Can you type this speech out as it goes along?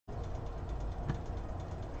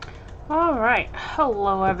Alright,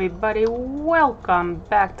 hello everybody, welcome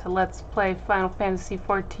back to Let's Play Final Fantasy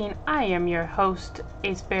XIV. I am your host,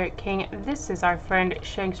 A Spirit King. This is our friend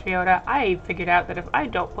Shanks Ryota. I figured out that if I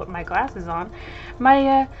don't put my glasses on,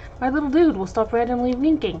 my little dude will stop randomly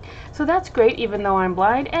winking. So that's great, even though I'm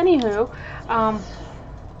blind. Anywho,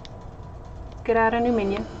 get out a new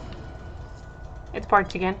minion. It's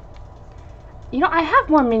Parts again. You know, I have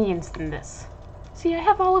more minions than this. See, I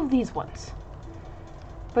have all of these ones.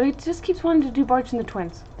 But he just keeps wanting to do Barch and the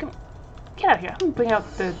Twins. Come, get out here. I'm gonna bring out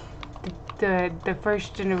the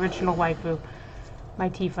first and original waifu, my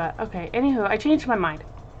Tifa. Okay. Anywho, I changed my mind.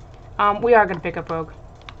 We are gonna pick up Rogue.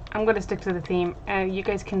 I'm gonna stick to the theme, and you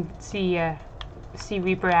guys can see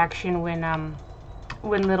Reaper action when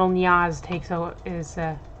little Nyaz takes over is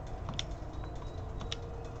the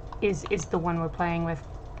one we're playing with.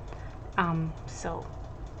 So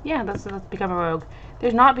yeah, let's become a rogue.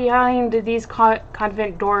 There's not behind these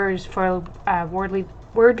convent doors for wordly.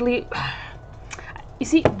 You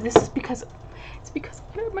see, this is because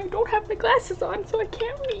I don't have the glasses on, so I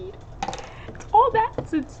can't read. It's all that.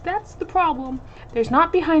 That's the problem. There's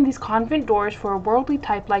not behind these convent doors for a worldly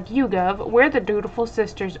type like you, Gov. We're the dutiful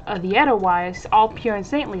sisters of the Edelweiss, all pure and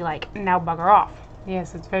saintly like. Now bugger off.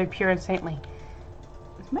 Yes, it's very pure and saintly.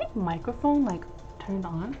 Is my microphone like turned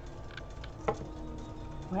on?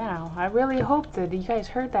 Wow, I really hope that you guys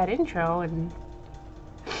heard that intro and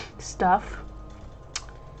stuff.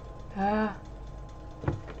 1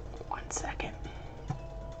 second.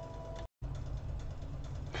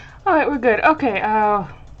 Alright, we're good. Okay,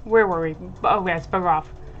 where were we? Oh, yes, bugger off.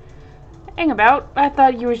 Hang about. I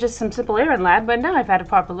thought you were just some simple errand lad, but now I've had a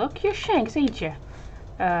proper look. You're Shanks, ain't you?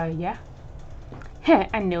 Yeah. Heh,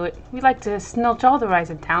 I knew it. We like to snilch all the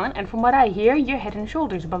rising talent, and from what I hear, you're head and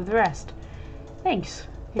shoulders above the rest. Thanks.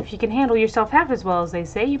 If you can handle yourself half as well as they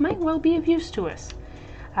say, you might well be of use to us.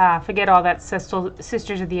 Forget all that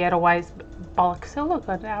Sisters of the Edelweiss bollocks. So look,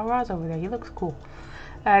 Ra's over there. He looks cool.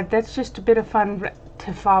 That's just a bit of fun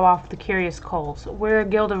to fob off the curious coals. We're a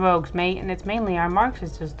guild of rogues, mate, and it's mainly our marks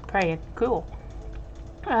is just praying. Cool.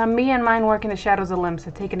 Me and mine work in the shadows of limbs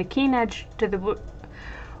have taken a keen edge to the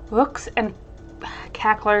rooks and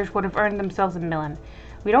cacklers would have earned themselves a million.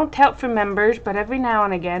 We don't tout for members, but every now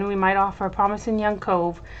and again we might offer a promising young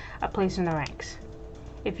cove a place in the ranks.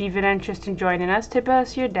 If you've an interest in joining us, tip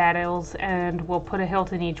us your daddles and we'll put a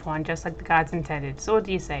hilt in each one, just like the gods intended. So what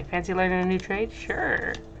do you say? Fancy learning a new trade?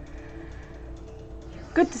 Sure.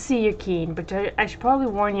 Good to see you're keen, but I should probably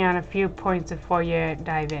warn you on a few points before you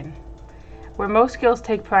dive in. Where most guilds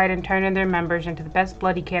take pride in turning their members into the best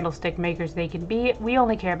bloody candlestick makers they can be, we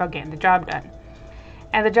only care about getting the job done.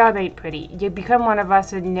 And the job ain't pretty. You become one of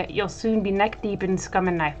us and you'll soon be neck deep in scum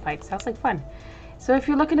and knife fights. Sounds like fun. So if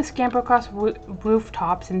you're looking to scamper across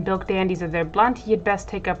rooftops and bilk dandies of their blunt, you'd best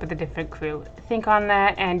take up with a different crew. Think on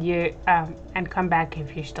that and come back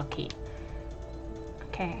if you're still keen.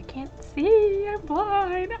 Okay, I can't see. I'm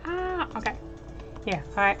blind. Okay. Yeah,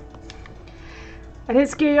 alright. I didn't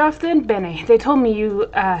scare you off then, Benny. They told me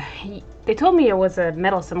it was a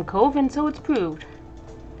meddlesome cove, and so it's proved.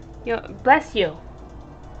 Bless you.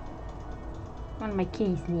 One of my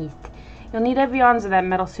keys sneezed. You'll need every ounce of that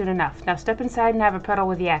metal soon enough. Now step inside and have a pedal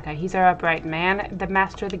with Jacke. He's our upright man, the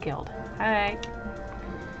master of the guild. Alright.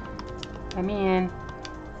 Let me in.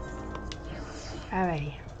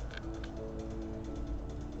 Alrighty.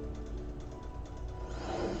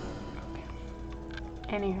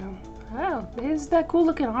 Anyhow. Oh, there's that cool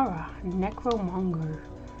looking aura. Necromonger.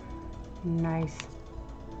 Nice.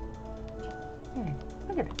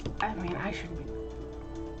 Look at it. I mean, I should be.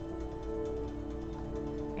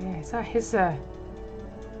 Yeah, his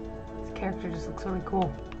character just looks really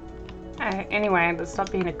cool. Anyway, let's stop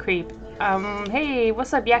being a creep. Hey,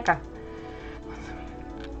 what's up, Jacke?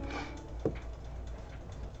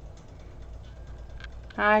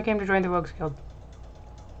 I came to join the Rogues Guild.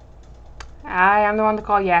 I'm the one to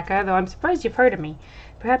call Jacke, though I'm surprised you've heard of me.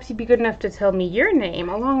 Perhaps you'd be good enough to tell me your name,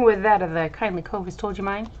 along with that of the kindly cove has told you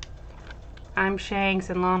mine. I'm Shanks,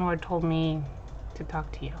 and Lonward told me to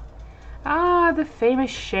talk to you. Ah, the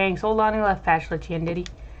famous Shanks. Old Lonnie left Bachelor-chin, did he?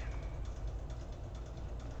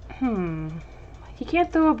 He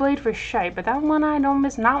can't throw a blade for shite, but that one I don't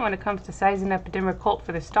miss not when it comes to sizing up a dimmer cult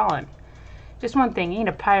for the Stalin. Just one thing, you ain't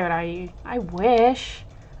a pirate, are you? I wish.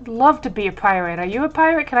 I'd love to be a pirate. Are you a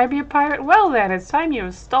pirate? Can I be a pirate? Well then, it's time you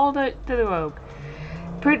installed it to the rogue.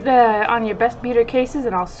 Put on your best beater cases,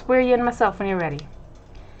 and I'll swear you in myself when you're ready.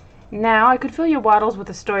 Now, I could fill your waddles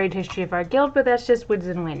with a storied history of our guild, but that's just woods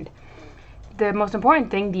and wind. The most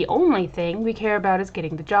important thing, the only thing we care about is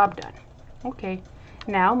getting the job done. Okay.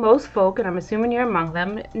 Now, most folk, and I'm assuming you're among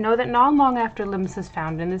them, know that not long after Limsa's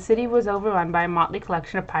founding, the city was overrun by a motley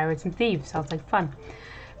collection of pirates and thieves. Sounds like fun.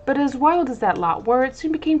 But as wild as that lot were, it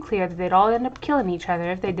soon became clear that they'd all end up killing each other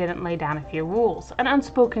if they didn't lay down a few rules, an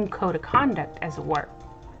unspoken code of conduct, as it were.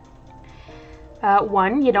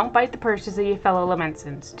 1. You don't bite the purses of your fellow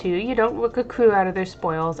Lamensons. 2. You don't rook a crew out of their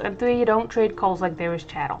spoils. And 3. You don't trade coals like they was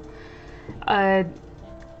chattel.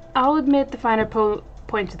 I'll admit the finer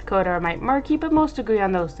points of the code are a mite murky, but most agree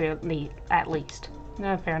on those three at least.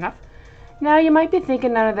 Fair enough. Now, you might be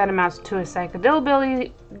thinking none of that amounts to a sack of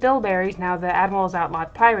dillberries now the Admiral's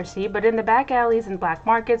outlawed piracy, but in the back alleys and black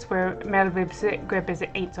markets where Melvib's grip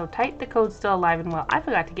ain't so tight, the code's still alive and well. I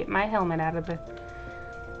forgot to get my helmet out of the...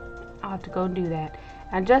 I'll have to go and do that.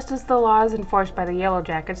 And just as the law is enforced by the Yellow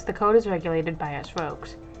Jackets, the code is regulated by us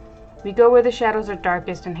rogues. We go where the shadows are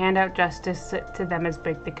darkest and hand out justice to them as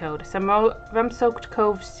break the code. Some rum-soaked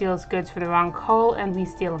cove steals goods from the wrong call, and we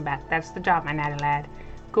steal them back. That's the job, my natty lad.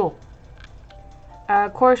 Cool.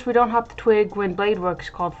 Of course, we don't hop the twig when blade work's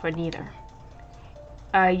called for neither.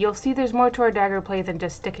 You'll see there's more to our dagger play than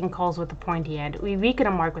just sticking calls with the pointy end. We weaken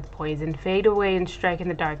a mark with poison, fade away and strike in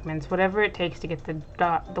the darkments, whatever it takes to get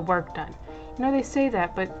the work done. You know, they say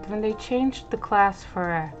that, but when they changed the class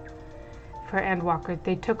for Endwalker,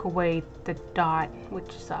 they took away the dot,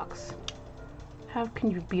 which sucks. How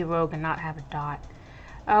can you be a rogue and not have a dot?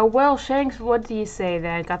 Well, Shanks, what do you say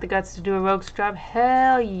then? Got the guts to do a rogue's job?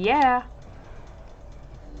 Hell yeah!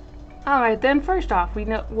 Alright then, first off,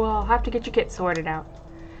 we'll have to get your kit sorted out.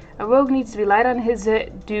 A rogue needs to be light on his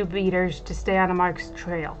doob eaters to stay on a mark's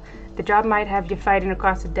trail. The job might have you fighting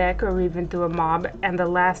across a deck or even through a mob, and the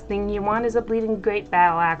last thing you want is a bleeding great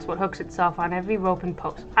battle axe what hooks itself on every rope and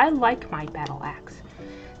post. I like my battle axe.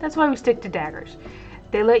 That's why we stick to daggers.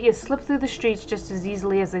 They let you slip through the streets just as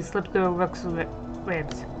easily as they slip through a rook's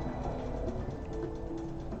ribs.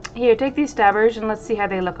 Here, take these stabbers and let's see how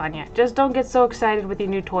they look on you. Just don't get so excited with your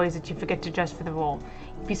new toys that you forget to dress for the role.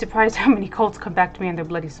 You'd be surprised how many colts come back to me in their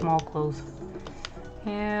bloody small clothes.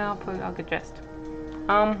 Yeah, I'll get dressed.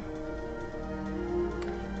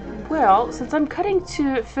 Well, since I'm cutting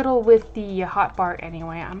to fiddle with the hotbar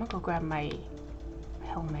anyway, I'm gonna go grab my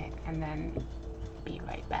helmet and then be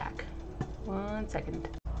right back. 1 second.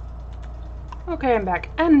 Okay, I'm back.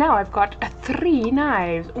 And now I've got 3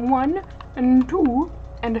 knives. 1 and 2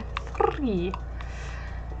 and 3.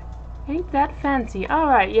 Ain't that fancy.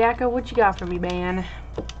 Alright, Jacke, what you got for me, man?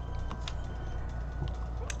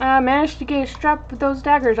 Managed to get a strap with those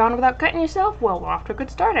daggers on without cutting yourself? Well, we're off to a good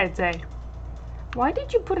start, I'd say. Why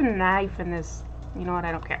did you put a knife in this? You know what,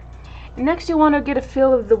 I don't care. Next, you'll want to get a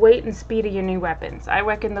feel of the weight and speed of your new weapons. I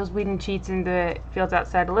reckon those weeding cheats in the fields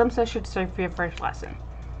outside of Limsa should serve for your first lesson.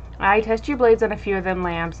 I test your blades on a few of them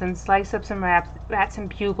lamps and slice up some rats and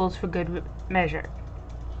bugles for good measure.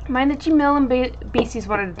 Mind that you mill and beasties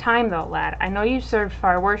one at a time, though, lad. I know you've served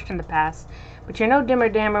far worse in the past, but you're no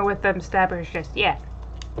dimmer-dammer with them stabbers just yet.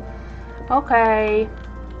 Okay.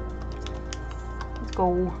 Let's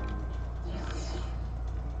go.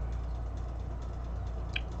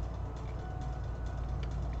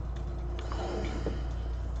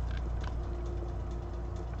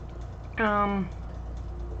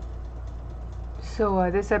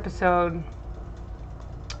 So this episode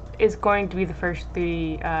is going to be the first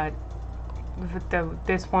 3,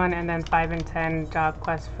 this one and then 5 and 10 job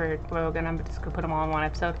quests for Rogue, and I'm just going to put them all in one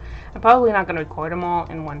episode. I'm probably not going to record them all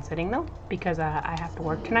in one sitting though, because I have to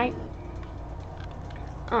work tonight.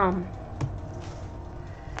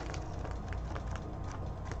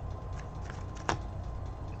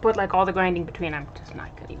 But like all the grinding between, I'm just not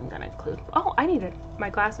even going to include. Oh, I needed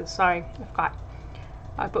my glasses. Sorry, I forgot.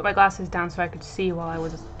 I put my glasses down so I could see while I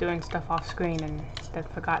was doing stuff off screen and then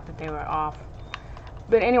forgot that they were off.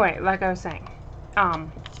 But anyway, like I was saying, let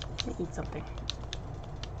me eat something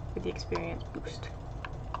with the experience boost.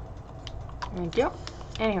 Thank you.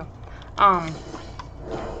 Anyhow,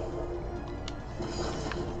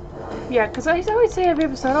 yeah, because I always say every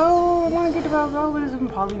episode, oh, I want to get about, oh, this will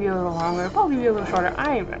probably be a little longer, it'll probably be a little shorter.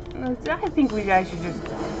 I think we guys should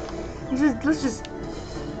let's just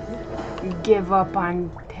give up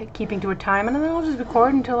on keeping to a time, and then I'll just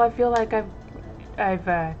record until I feel like I've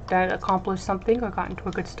accomplished something or gotten to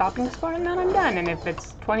a good stopping spot, and then I'm done. And if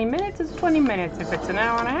it's 20 minutes, it's 20 minutes. If it's an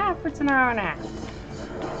hour and a half, it's an hour and a half.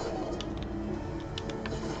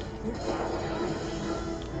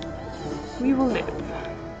 We will live.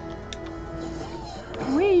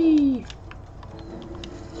 Whee!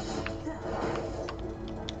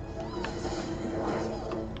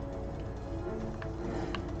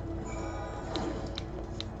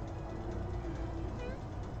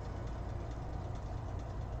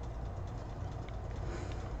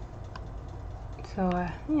 So,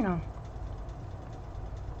 you know.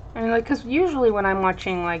 And like, cause usually when I'm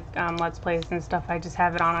watching like Let's Plays and stuff, I just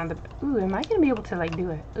have it on the. Ooh, am I gonna be able to like do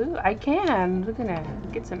it? Ooh, I can. We're gonna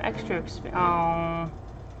get some extra.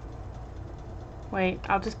 Wait,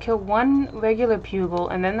 I'll just kill one regular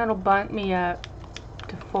Pugil, and then that'll bump me up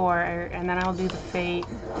to 4, and then I'll do the Fate.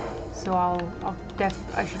 So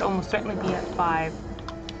I should almost certainly be at 5.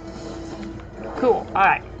 Cool. All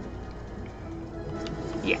right.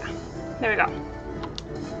 Yeah. There we go.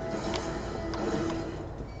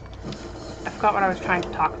 I forgot what I was trying to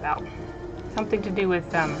talk about. Something to do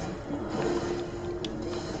with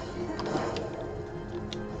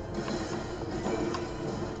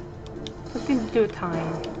something to do with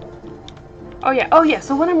time. Oh yeah,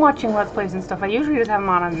 so when I'm watching Let's Plays and stuff, I usually just have them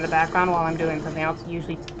on in the background while I'm doing something else,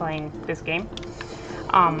 usually playing this game.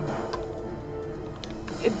 I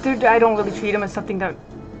don't really treat them as something that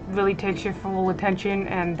really takes your full attention,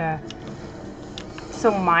 and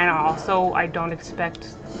so mine also, I don't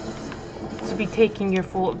expect to be taking you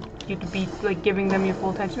to be like giving them your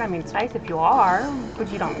full attention. I mean, it's nice if you are,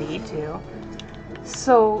 but you don't need to.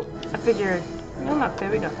 So I figured, no, look,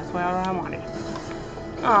 there we go. That's what I wanted.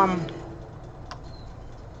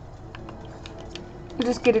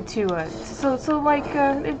 Just get it to so like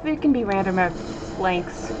it can be random at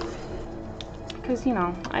lengths, because you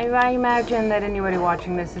know I imagine that anybody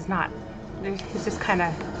watching this is just kind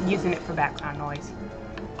of using it for background noise,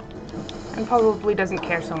 and probably doesn't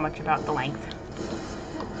care so much about the length.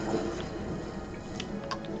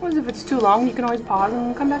 Whereas if it's too long, you can always pause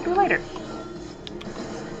and come back to it later.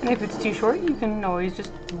 And if it's too short, you can always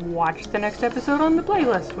just watch the next episode on the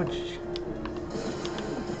playlist,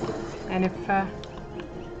 and if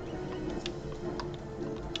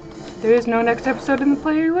there is no next episode in the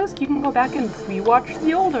playlist, you can go back and rewatch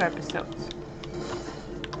the older episodes.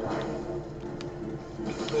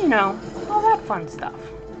 You know, all that fun stuff.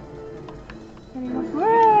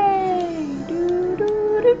 Hooray! Do, do,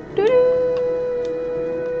 do, do, do.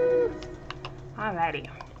 Alrighty.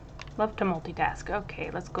 Love to multitask. Okay,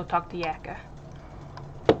 let's go talk to Jacke.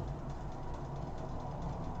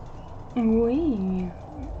 Wee.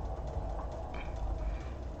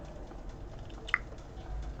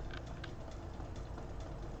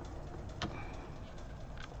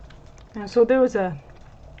 So there was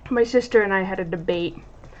my sister and I had a debate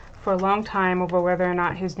for a long time over whether or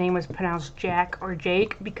not his name was pronounced Jack or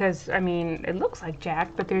Jake, because, I mean, it looks like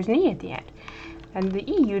Jack, but there's an E at the end. And the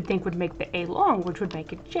E you'd think would make the A long, which would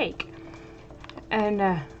make it Jake.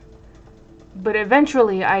 And, but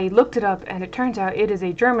eventually I looked it up, and it turns out it is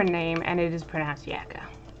a German name, and it is pronounced Jacke.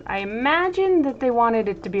 I imagine that they wanted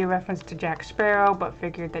it to be a reference to Jack Sparrow, but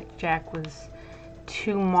figured that Jack was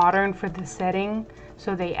too modern for the setting,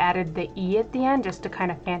 so they added the E at the end just to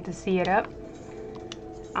kind of fantasy it up.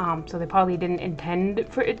 So they probably didn't intend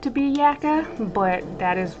for it to be Jacke, but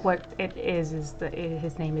that is what it is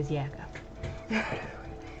his name is Jacke.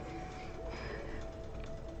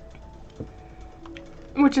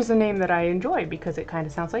 Which is a name that I enjoy because it kind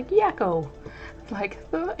of sounds like Yakko, like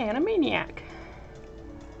the Animaniac.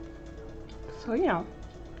 So, you know.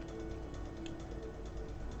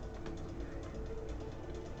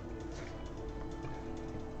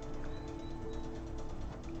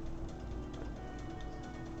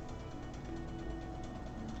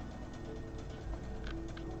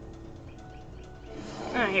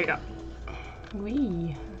 Here we go.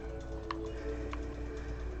 Wee.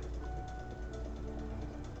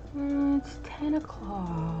 It's 10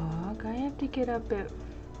 o'clock. I have to get up at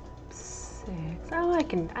 6. Oh, I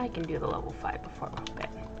can do the level 5 before I go to bed.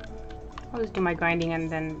 I'll just do my grinding and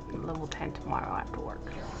then level 10 tomorrow after work.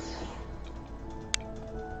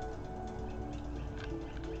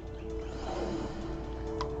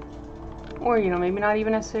 Or, you know, maybe not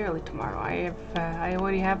even necessarily tomorrow. I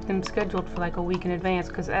already have them scheduled for like a week in advance,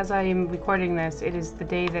 because as I am recording this, it is the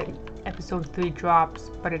day that episode 3 drops,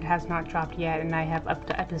 but it has not dropped yet, and I have up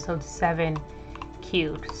to episode 7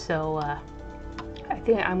 queued. So, I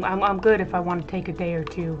think I'm good if I want to take a day or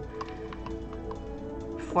two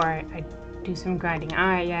before I do some grinding.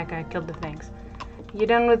 Alright, Jacke, I killed the things. You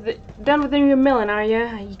done with your milling, are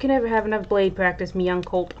ya? You can never have enough blade practice, me young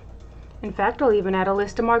colt. In fact, I'll even add a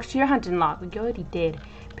list of marks to your hunting log. You already did.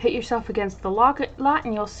 Pit yourself against the lot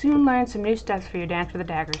and you'll soon learn some new steps for your dance with the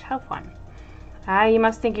daggers. How fun. You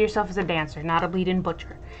must think of yourself as a dancer, not a bleeding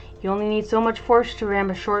butcher. You only need so much force to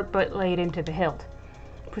ram a short butt blade into the hilt.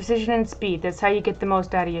 Precision and speed, that's how you get the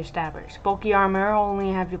most out of your stabbers. Bulky armor will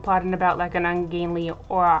only have you plodding about like an ungainly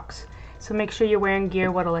ox, so make sure you're wearing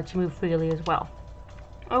gear what'll let you move freely as well.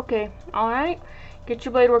 Okay, alright. Get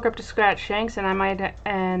your blade work up to scratch, Shanks, and I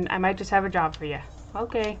might just have a job for you.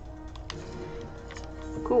 Okay.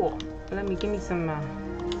 Cool. Give me some,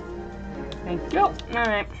 thank you.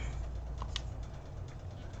 Alright.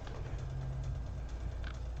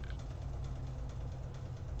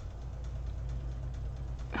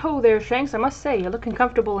 Oh there, Shanks, I must say, you're looking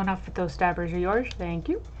comfortable enough with those stabbers of yours. Thank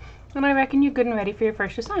you. And I reckon you're good and ready for your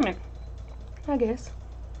first assignment. I guess.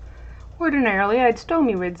 Ordinarily, I'd stow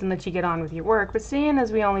me wids and let you get on with your work, but seeing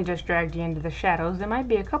as we only just dragged you into the shadows, there might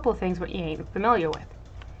be a couple of things what you ain't familiar with.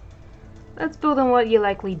 Let's build on what you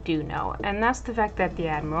likely do know, and that's the fact that the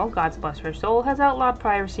Admiral, God's bless her soul, has outlawed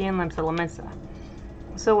piracy in Limsa.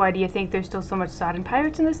 So why do you think there's still so much sodden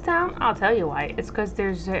pirates in this town? I'll tell you why. It's because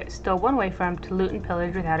there's still one way for them to loot and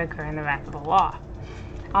pillage without incurring the wrath of the law.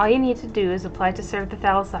 All you need to do is apply to serve the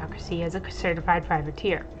thalassocracy as a certified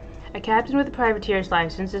privateer. A captain with a privateer's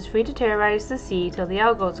license is free to terrorize the sea till the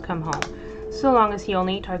Algots come home, so long as he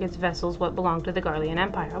only targets vessels what belong to the Garlean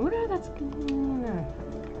Empire. I wonder how that's...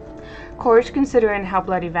 Of course, considering how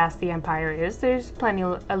bloody vast the Empire is, there's plenty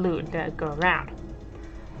of loot to go around.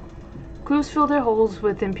 Crews fill their holds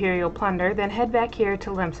with Imperial plunder, then head back here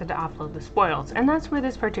to Limsa to offload the spoils, and that's where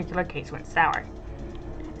this particular case went sour.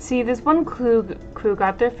 See, this one crew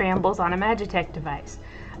got their frambles on a Magitech device,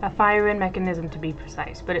 a firing mechanism to be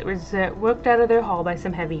precise, but it was worked out of their hull by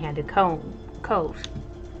some heavy-handed coves.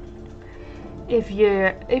 If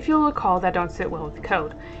you'll recall, that don't sit well with the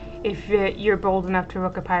code. If you're bold enough to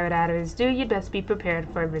rook a pirate out of his due, you'd best be prepared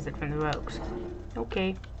for a visit from the rogues.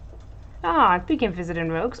 Okay. Ah, speaking of visiting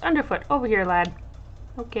rogues, Underfoot, over here, lad.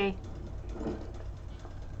 Okay.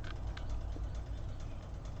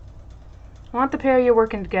 I want the pair of you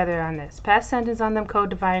working together on this. Pass sentence on them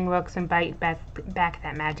code-defying rooks and bite back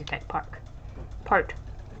that Magitech part.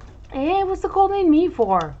 Hey, what's the code need me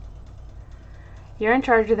for? You're in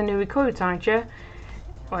charge of the new recruits, aren't you?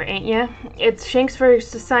 Or ain't you? It's Shank's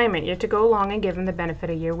first assignment. You're to go along and give him the benefit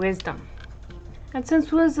of your wisdom. And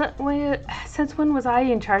since when was I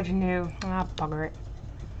in charge of new? Ah, bugger it.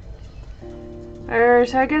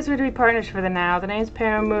 So I guess we'd be partners for the now. The name's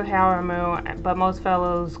Paramu Haramu, but most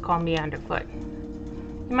fellows call me Underfoot.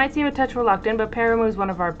 You might seem a touch reluctant, but Paramu's one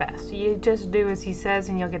of our best. You just do as he says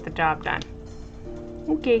and you'll get the job done.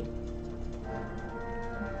 Okay.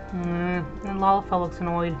 And Lalafa looks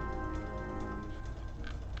annoyed.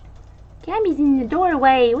 Cammy's in the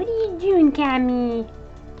doorway. What are you doing, Cammy?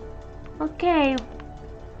 Okay.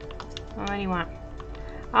 What do you want?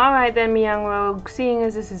 Alright then, me young rogue. Seeing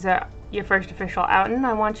as this is your first official outing,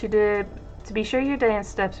 I want you to be sure your dance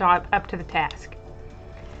steps are up to the task.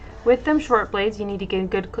 With them short blades, you need to get in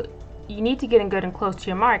good and close to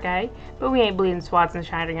your mark, eh? But we ain't bleeding swads in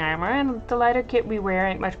shining armor, and the lighter kit we wear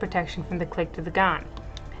ain't much protection from the click to the gun.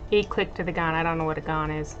 A click to the gun, I don't know what a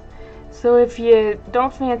gun is. So if you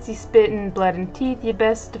don't fancy spitting blood and teeth, your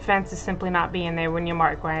best defense is simply not being there when your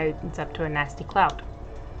mark rides up to a nasty clout.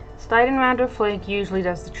 Sliding around her flank usually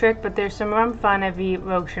does the trick, but there's some rum fun every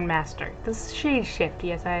rogue should master. The shade shift,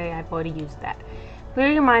 yes, I've already used that.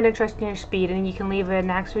 Clear your mind and trust in your speed, and you can leave an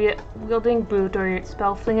axe-wielding brute or your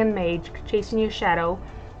spell-flinging mage chasing your shadow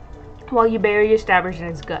while you bury your stabbers in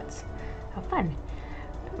his guts. How fun.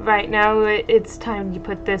 Right now, it's time you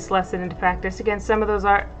put this lesson into practice against some of those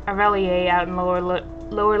Aureliae out in lower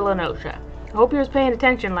Lenosha. I hope you're paying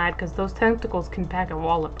attention, lad, because those tentacles can pack a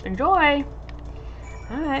wallop. Enjoy!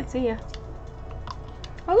 Alright, see ya.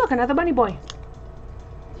 Oh look, another bunny boy.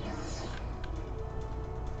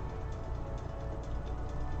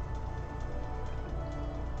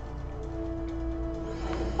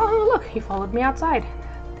 Oh look, he followed me outside.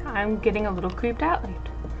 I'm getting a little creeped out.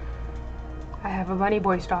 I have a bunny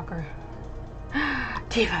boy stalker.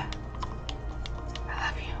 Diva! I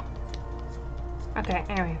love you. Okay,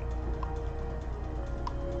 anyway.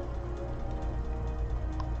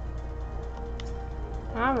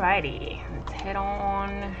 Alrighty, let's head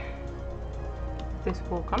on. This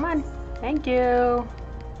will come on. Thank you.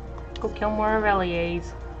 Go kill more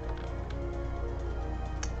Aureliaes.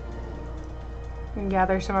 And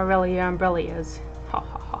gather some Aurelia umbrellas. Ha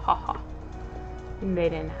ha ha ha ha. They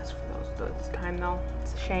didn't ask for those this time though.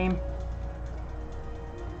 It's a shame.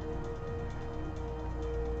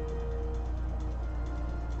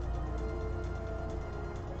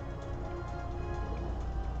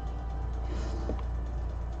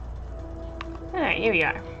 Alright, here we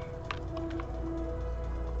are.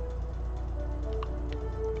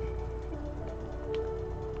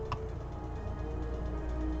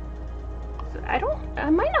 So I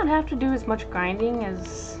might not have to do as much grinding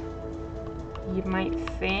as you might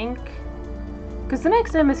think. Because the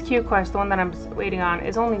next MSQ quest, the one that I'm waiting on,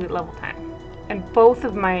 is only level 10. And both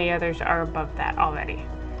of my others are above that already.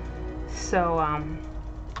 So,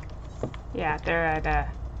 yeah, they're at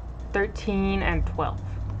 13 and 12.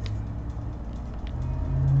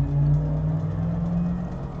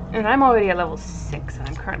 And I'm already at level 6, and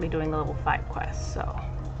I'm currently doing the level 5 quest, so...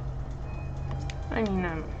 I mean,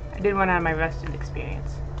 I did run out of my rested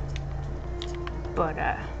experience. But,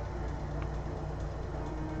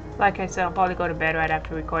 like I said, I'll probably go to bed right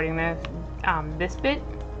after recording this bit.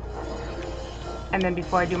 And then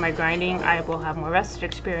before I do my grinding, I will have more rested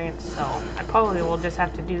experience, so I probably will just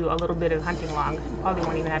have to do a little bit of hunting log. Probably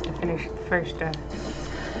won't even have to finish the first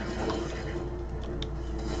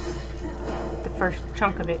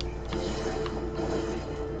chunk of it.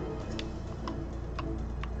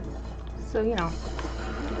 So, you know.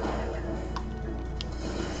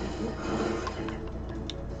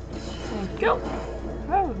 Thank you.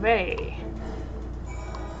 Hooray.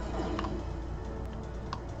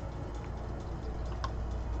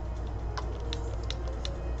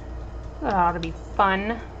 That ought to be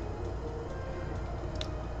fun.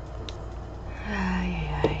 Ay,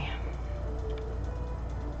 ay.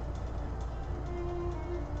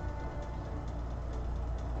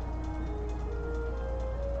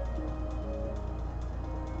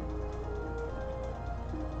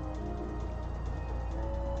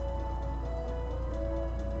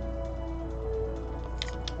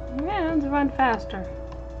 Yeah, let's run faster.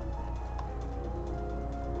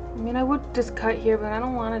 I mean, I would just cut here, but I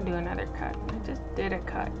don't want to do another cut. I just did a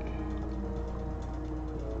cut.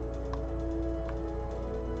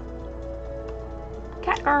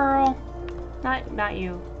 Cat girl! Not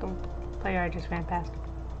you. The player I just ran past.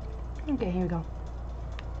 Okay, here we go.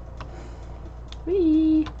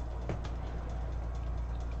 Whee!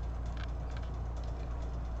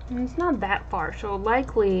 And it's not that far, so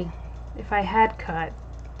likely, if I had cut,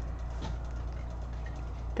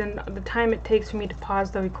 then the time it takes for me to pause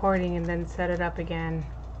the recording and then set it up again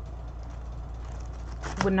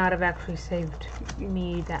would not have actually saved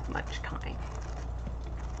me that much time.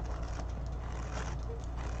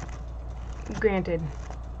 Granted,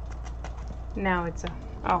 now it's a...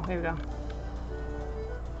 Oh, here we go.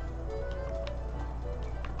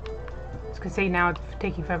 I was gonna say now it's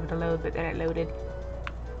taking forever to load, but then it loaded.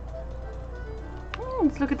 Oh,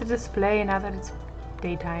 let's look at the display now that it's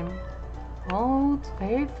daytime. Oh, it's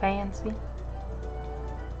very fancy.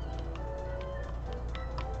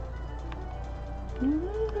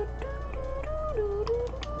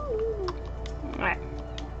 Alright.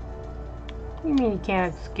 What do you mean you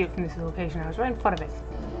can't escape from this location? I was right in front of it.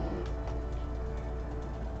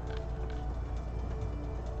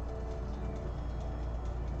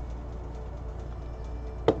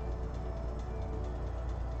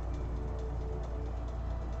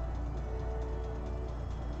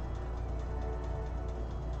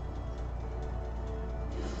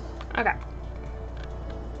 Okay.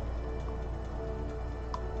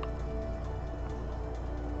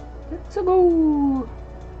 Let's go.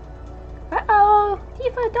 Uh-oh.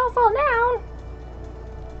 Tifa, don't fall down.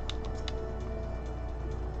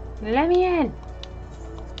 Let me in.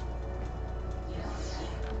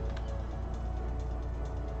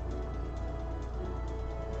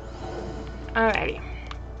 Alrighty.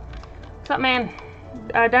 What's up, man?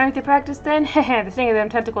 Done with your practice then? The sting of them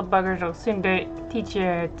tentacled buggers will soon teach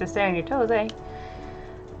you to stay on your toes, eh?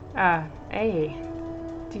 Hey.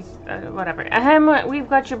 Whatever. We've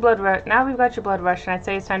got your blood rush. Now we've got your blood rush, and I'd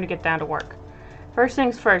say it's time to get down to work. First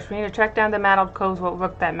things first, we need to track down the mad old coves what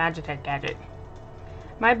rooked that Magitech gadget.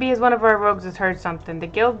 Might be as one of our rogues has heard something. The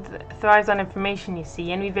guild thrives on information, you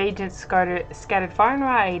see, and we've agents scattered far and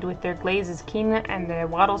wide with their glazes keen and their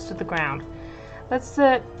wattles to the ground. Let's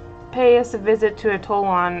pay us a visit to a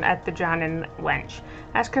Tolwan at the Drowning Wench.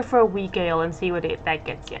 Ask her for a weak ale and see what that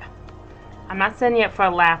gets you. I'm not sending you up for a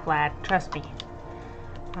laugh, lad. Trust me.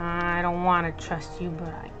 I don't want to trust you, but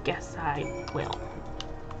I guess I will.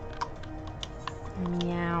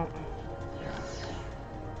 Meow.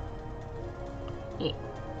 Yeah.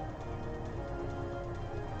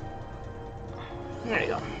 There you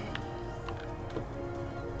go.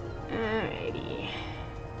 Alrighty.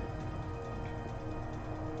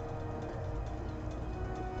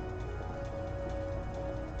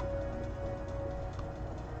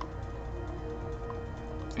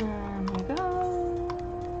 Here we go.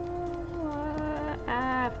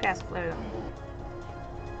 I've gas blue.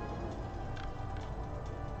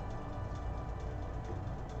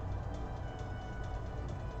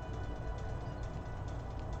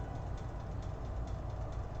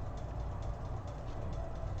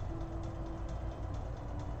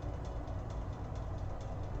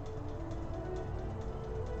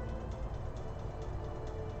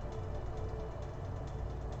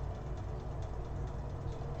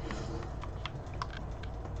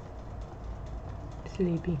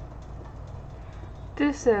 Sleepy.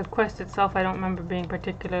 This quest itself I don't remember being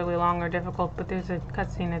particularly long or difficult, but there's a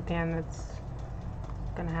cutscene at the end that's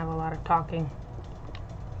gonna have a lot of talking.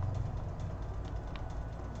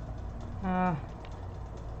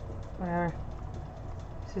 Whatever.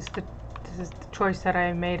 This is the choice that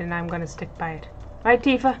I made, and I'm gonna stick by it. Right,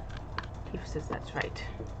 Tifa? Tifa says that's right.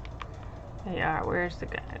 There you are. Where's the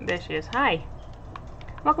guy? There she is. Hi.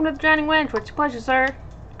 Welcome to the Drowning Wench. What's your pleasure, sir?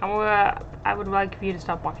 I would like for you to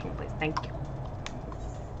stop watching, please. Thank you.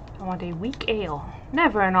 I want a weak ale.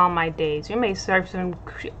 Never in all my days. You may serve some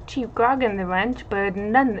cheap grog in the wench, but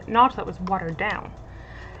not that was watered down.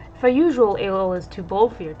 If a usual ale is too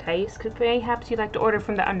bold for your taste, could perhaps you'd like to order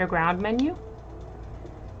from the underground menu?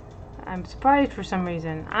 I'm surprised for some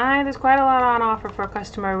reason. There's quite a lot on offer for a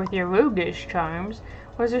customer with your roguish charms.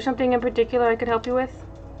 Was there something in particular I could help you with?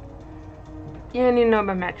 You need to know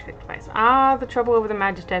about magic device. The trouble over the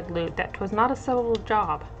Magitech loot. That was not a settled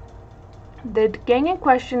job. The gang in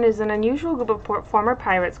question is an unusual group of former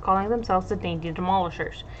pirates calling themselves the Dainty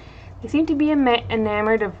Demolishers. They seem to be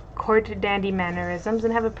enamored of court dandy mannerisms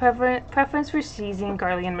and have a preference for seizing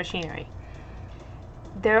Garlean machinery.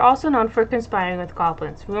 They're also known for conspiring with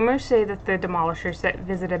goblins. Rumors say that the Demolishers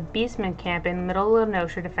visit a beastman camp in the middle of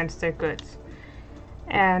Nosher to fence their goods.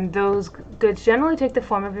 And those goods generally take the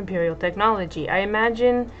form of Imperial technology. I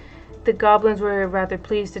imagine the goblins were rather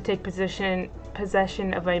pleased to take possession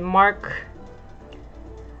of a Mark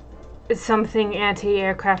something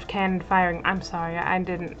anti-aircraft cannon firing. I'm sorry, I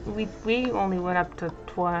didn't. We only went up to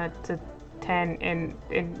 10 in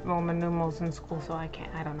Roman numerals in school, so I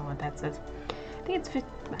don't know what that says. I think it's 50.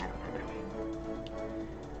 I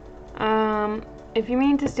don't know. If you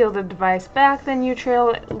mean to steal the device back, then your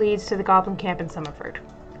trail leads to the goblin camp in Summerford.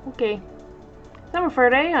 Okay.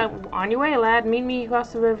 Summerford, eh? On your way, lad. Meet me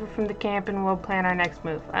across the river from the camp and we'll plan our next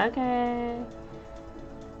move. Okay.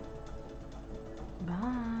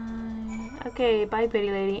 Bye. Okay, bye, pretty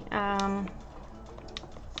lady.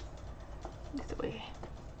 This way.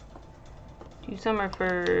 To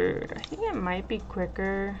Summerford. I think it might be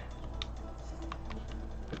quicker.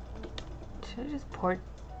 Should I just port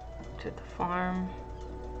to the farm?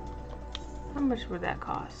 How much would that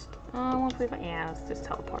cost? 145. Yeah, let's just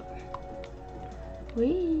teleport.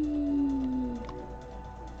 Whee!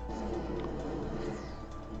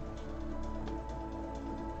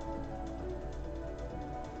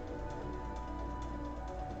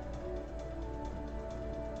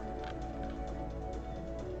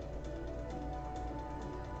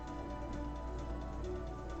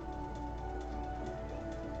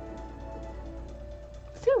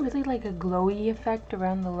 Is there really like a glowy effect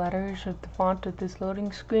around the letters of the font of this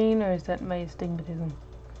loading screen, or is that my astigmatism?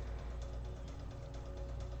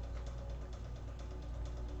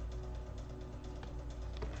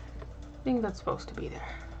 I think that's supposed to be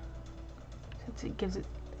there, since it gives it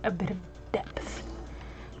a bit of depth.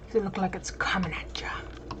 Makes it look like it's coming at ya.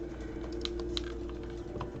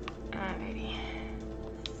 Alrighty.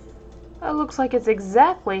 Well, it looks like it's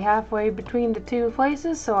exactly halfway between the two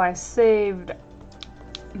places, so I saved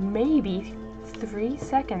maybe 3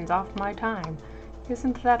 seconds off my time.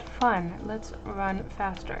 Isn't that fun? Let's run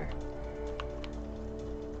faster.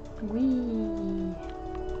 Whee!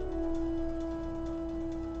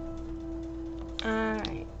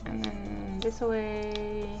 Alright, and then this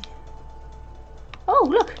way. Oh,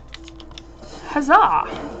 look! Huzzah!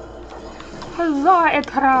 Huzzah et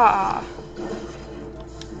hurrah!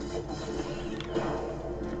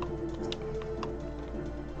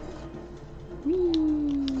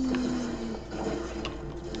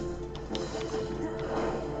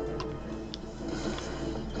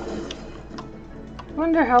 I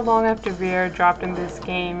wonder how long after VR dropped in this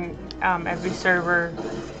game, every server,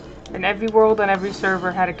 in every world and every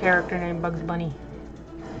server had a character named Bugs Bunny.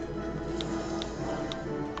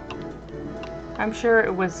 I'm sure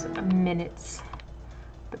it was minutes,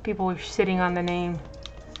 but people were sitting on the name.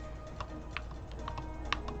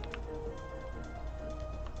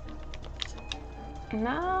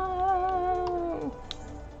 No!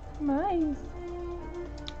 Nice!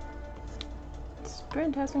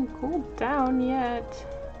 Sprint hasn't cooled down yet.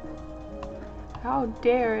 How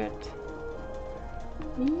dare it?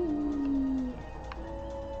 Whee!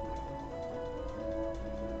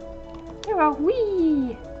 Hero,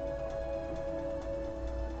 whee!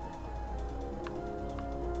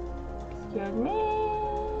 Excuse me.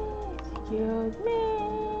 Excuse me.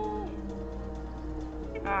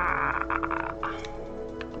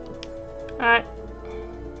 Alright.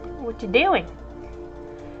 What you doing?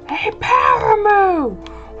 Hey, Power Moo!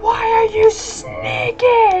 Why are you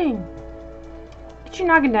sneaking? Get your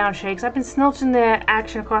noggin down, Shakes. I've been snilching the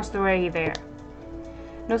action across the way there.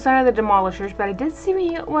 No sign of the demolishers, but I did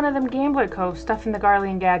see one of them gambler coves stuffing the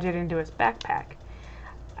Garlean gadget into his backpack.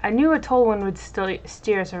 I knew a tall one would still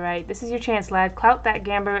steer us alright. This is your chance, lad. Clout that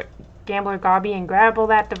gambler gobby and grab all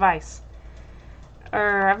that device.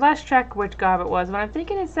 I've lost track of which gob it was, but I'm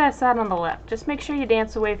thinking it's that side on the left. Just make sure you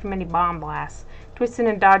dance away from any bomb blasts. Twisting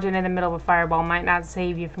and dodging in the middle of a fireball might not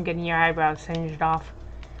save you from getting your eyebrows singed off.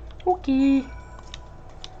 Okay.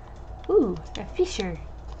 Ooh, a fisher.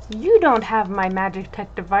 You don't have my magic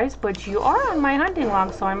tech device, but you are on my hunting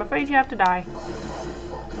log, so I'm afraid you have to die.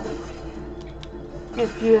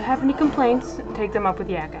 If you have any complaints, take them up with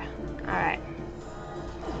Jacke. Alright.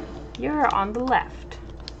 You're on the left.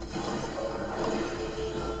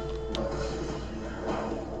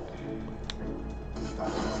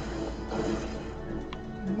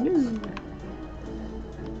 No.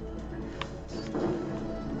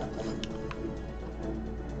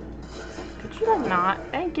 Could you not?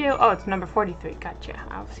 Thank you. Oh, it's number 43. Gotcha.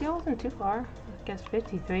 See, I wasn't too far. I guess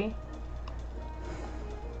 53.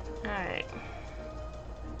 Alright.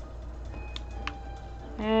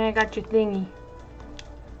 I got your thingy.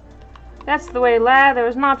 That's the way, lad. There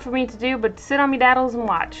was naught for me to do but sit on me daddles and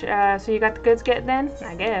watch. So you got the goods get then?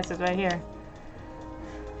 I guess it's right here.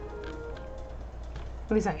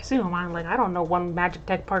 At least I assume. I don't know one magic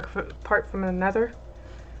tech part from another.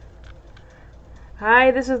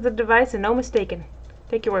 Hi, this is the device and no mistaken.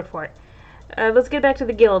 Take your word for it. Let's get back to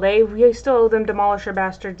the guild, eh? We still owe them demolisher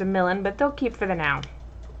bastards a million, but they'll keep for the now.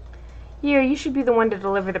 Here, you should be the one to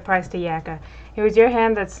deliver the price to Jacke. It was your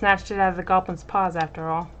hand that snatched it out of the goblin's paws, after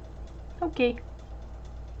all. Okay.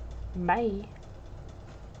 Bye.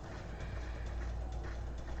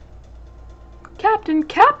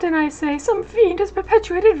 Captain, I say, some fiend has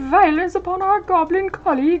perpetuated violence upon our goblin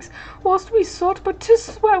colleagues, whilst we sought but to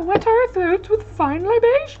wet our throats with fine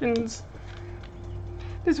libations.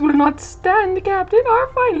 This will not stand, Captain. Our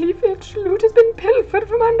finely fetched loot has been pilfered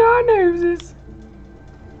from under our noses.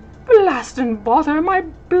 Blast and bother, my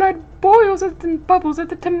blood boils and bubbles at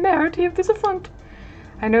the temerity of this affront.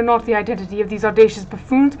 I know not the identity of these audacious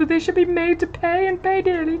buffoons, but they shall be made to pay, and pay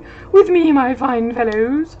dearly, with me, my fine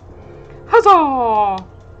fellows. Huzzah!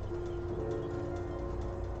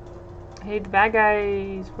 Hey, the bad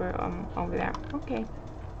guys were over there. Okay.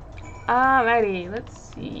 Alrighty,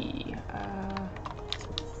 let's see.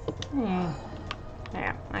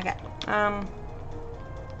 Yeah, okay. No,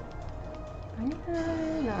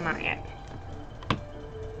 not yet.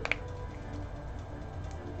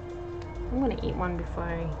 I'm gonna eat one before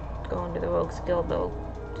I go into the Rogue's Guild, though,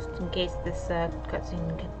 just in case this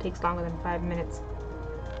cutscene takes longer than 5 minutes.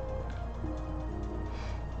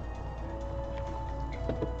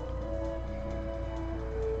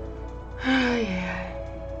 Yeah.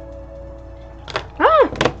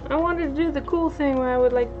 I wanted to do the cool thing where I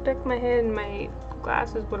would duck my head and my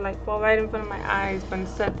glasses would fall right in front of my eyes, but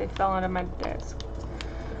instead they fell onto my desk.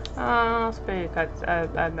 I'll spare you cuts a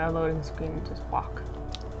loading screen and just walk.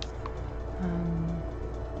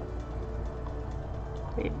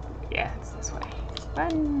 Yeah, it's this way.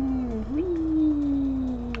 Run!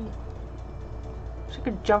 Whee! Wish I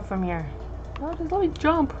could jump from here. Oh, just let me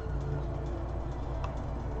jump.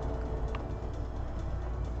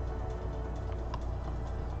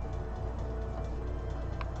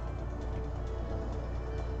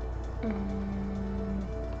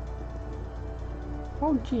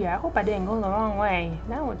 Oh gee, I hope I didn't go the wrong way.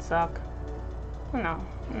 That would suck. No,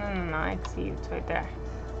 I can see it's right there.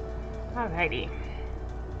 Alrighty.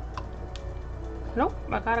 Nope,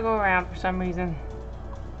 I gotta go around for some reason.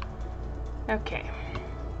 Okay.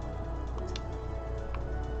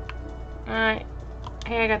 Alright.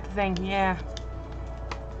 Hey, I got the thing, yeah.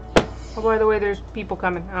 Oh, by the way, there's people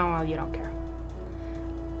coming. Oh, well, you don't care.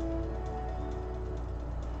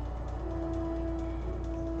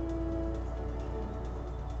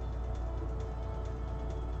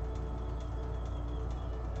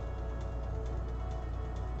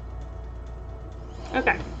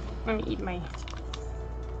 Okay, let me eat my...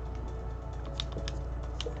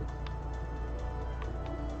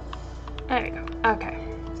 There we go. Okay.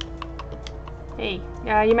 Hey,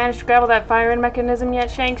 you managed to grab that firing mechanism yet,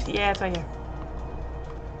 Shanks? Yeah, it's right here.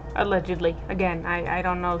 Allegedly. Again, I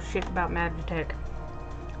don't know shit about Magitech.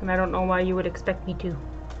 And I don't know why you would expect me to.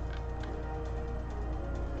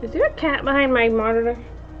 Is there a cat behind my monitor?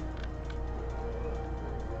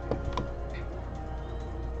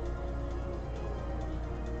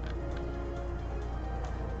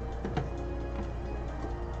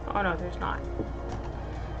 Oh no, there's not.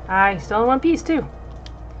 Still in one piece too.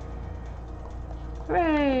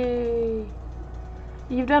 Hooray!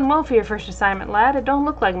 You've done well for your first assignment, lad. It don't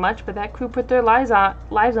look like much, but that crew put their lives on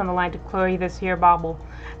the line to clear this here bauble.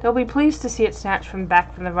 They'll be pleased to see it snatched from the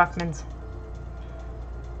Ruffmans.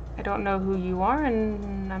 I don't know who you are,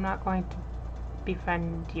 and I'm not going to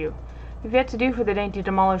befriend you. We've yet to do for the dainty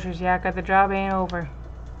demolishers, Jacke. The job ain't over.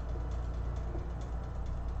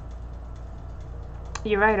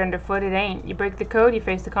 You're right, Underfoot, it ain't. You break the code, you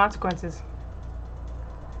face the consequences.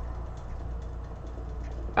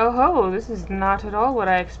 Oh ho, this is not at all what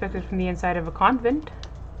I expected from the inside of a convent.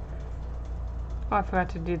 Oh, I forgot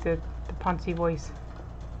to do the Ponzi voice.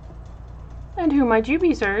 And who might you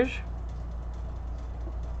be, Serge?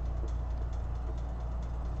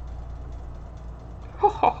 Ho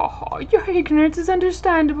ho ho ho, your ignorance is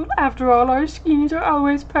understandable. After all, our schemes are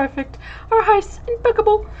always perfect, our heists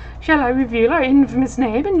impeccable. Shall I reveal our infamous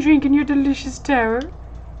name and drink in your delicious terror?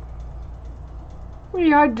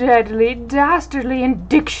 We are deadly, dastardly, and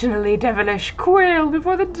dictionally devilish. Quail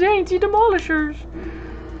before the dainty demolishers.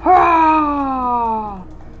 Hurrah!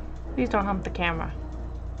 Please don't hump the camera.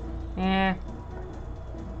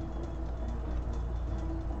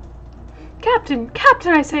 Captain,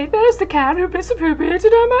 I say, there's the cat who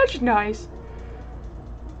misappropriated our merchandise.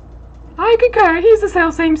 I concur, he's the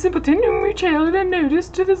selfsame simpleton whom we trailed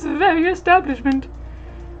unnoticed to this very establishment.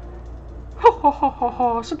 Ho ho ho ho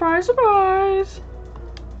ho, surprise, surprise!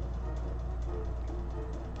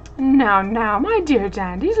 Now, my dear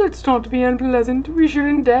dandies, let's not be unpleasant. We should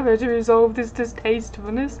endeavour to resolve this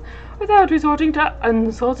distastefulness without resorting to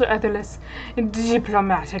insults or other less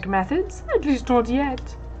diplomatic methods. At least not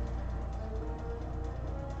yet.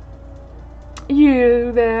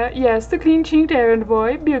 You there, yes, the clean-cheeked errand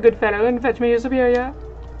boy. Be a good fellow and fetch me your superior.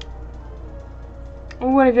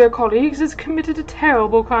 One of your colleagues has committed a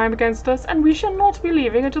terrible crime against us, and we shall not be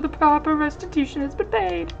leaving until the proper restitution has been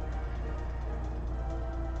paid.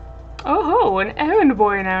 Oh ho, an errand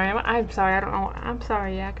boy now. I'm sorry, I don't know. I'm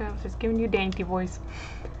sorry, Jacke. I was just giving you dainty voice.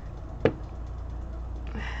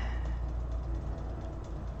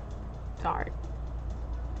 Sorry.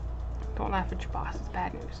 Don't laugh at your boss. It's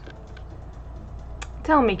bad news.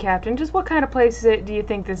 Tell me, Captain, just what kind of place do you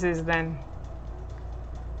think this is, then?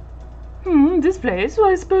 This place? Well,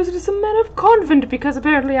 I suppose it is some manner of convent, because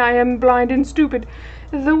apparently I am blind and stupid.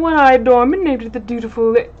 The one-eyed Norman named it the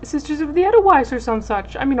Dutiful Sisters of the Edelweiss or some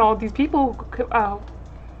such. I mean, all these people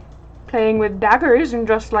playing with daggers and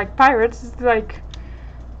dressed like pirates, like,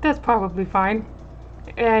 that's probably fine.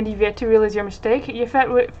 And you've yet to realize your mistake. Your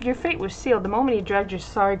fate was sealed the moment you dragged your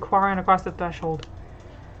sorry quarren across the threshold.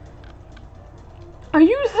 Are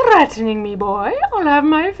you threatening me, boy? I'll have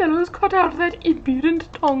my fellows cut out that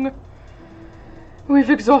impudent tongue. We've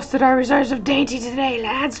exhausted our reserves of dainty today,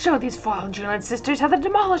 lads. Show these fraudulent sisters how the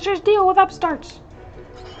demolishers deal with upstarts.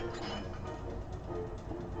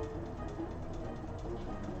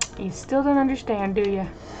 You still don't understand, do you?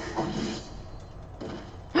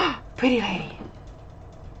 Pretty lady.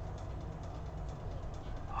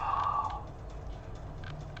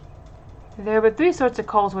 There are but three sorts of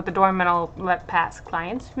calls with the doorman will let pass.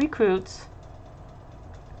 Clients, recruits.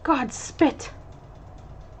 God, spit!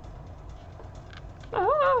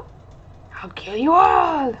 Ah, I'll kill you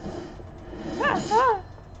all!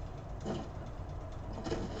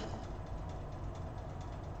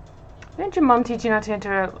 Didn't your mom teach you not to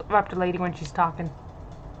interrupt a lady when she's talking?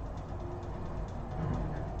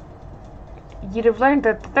 You'd have learned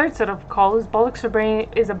that the third set of call is a bollocks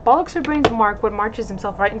for brains mark what marches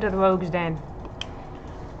himself right into the rogue's den.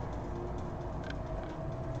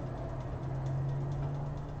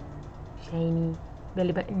 Shiny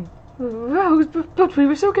belly button. Rogues, but we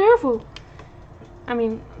were so careful. I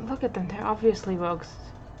mean, look at them. They're obviously rogues.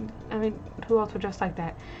 I mean, who else would dress like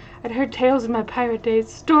that? I'd heard tales in my pirate days,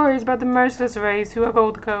 stories about the merciless race who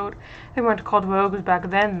uphold the code. They weren't called rogues back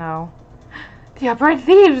then, though. The upright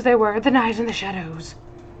thieves they were, the night in the shadows.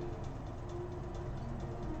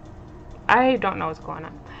 I don't know what's going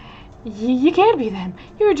on. You can't be them.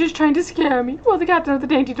 You're just trying to scare me. Well, the captain of the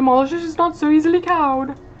dainty demolishers is not so easily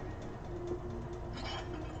cowed.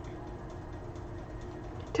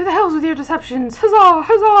 To the hells with your deceptions! Huzzah!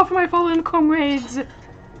 Huzzah for my fallen comrades!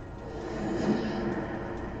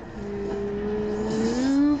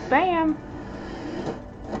 Bam!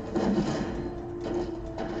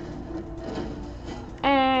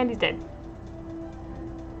 And he's dead.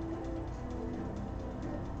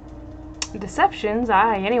 Deceptions?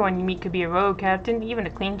 Aye, anyone you meet could be a rogue, Captain, even a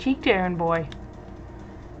clean-cheeked errand boy.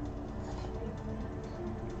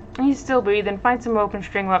 He's still breathing. Find some rope and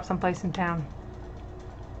string him up someplace in town.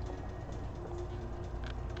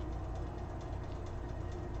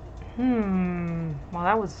 Well,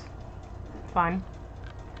 that was fun.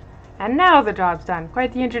 And now the job's done.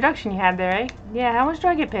 Quite the introduction you had there, eh? Yeah, how much do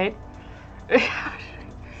I get paid?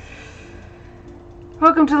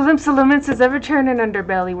 Welcome to Limsa Lamence's ever-turning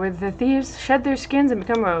underbelly, where the thieves shed their skins and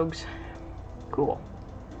become rogues. Cool.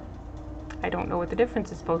 I don't know what the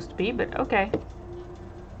difference is supposed to be, but okay.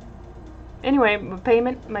 Anyway, my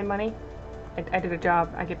payment, my money. I did a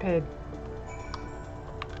job. I get paid.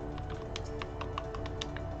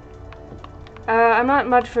 I'm not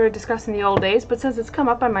much for discussing the old days, but since it's come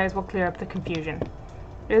up, I might as well clear up the confusion.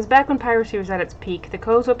 It was back when piracy was at its peak. The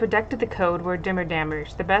coves what protected the code were dimmer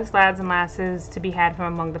dammers, the best lads and lasses to be had from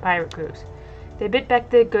among the pirate crews. They bit back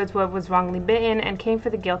the goods what was wrongly bitten, and came for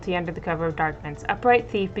the guilty under the cover of darkness. Upright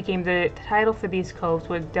thief became the title for these coves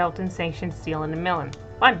what dealt in sanctioned stealing and milling.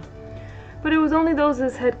 Fun! But it was only those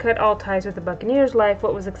that had cut all ties with the buccaneer's life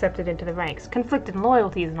what was accepted into the ranks. Conflicted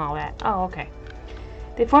loyalties and all that. Oh, okay.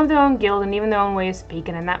 They formed their own guild and even their own way of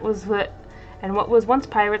speaking, and what was once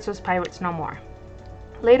pirates was pirates no more.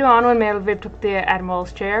 Later on, when Melville took the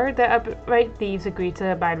admiral's chair, the upright thieves agreed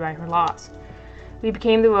to abide by her laws. We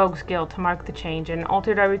became the Rogues Guild to mark the change, and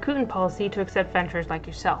altered our recruiting policy to accept venturers like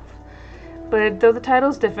yourself. But though the title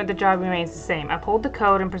is different, the job remains the same. Uphold the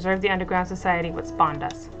code and preserve the underground society what spawned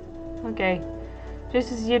us. Okay.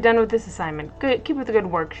 Just as you're done with this assignment. Good. Keep up the good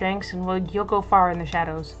work, Shanks, and you'll go far in the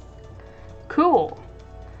shadows. Cool.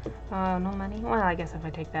 No money? Well, I guess if I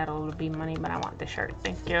take that, it'll be money, but I want the shirt.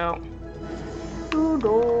 Thank you.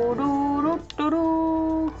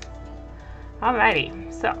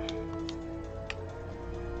 Alrighty, so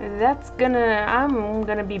I'm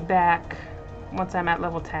gonna be back once I'm at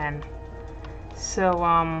level 10. So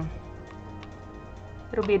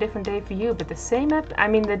it'll be a different day for you, but the same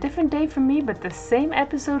the different day for me, but the same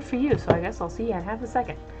episode for you. So I guess I'll see you in half a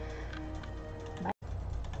second. Bye.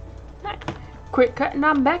 Right. Quick cut, and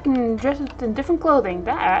I'm back and dressed in different clothing.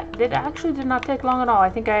 That actually did not take long at all. I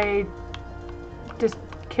think I just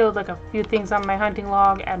killed like a few things on my hunting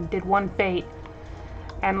log and did one fate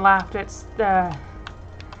and laughed at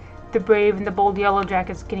the brave and the bold yellow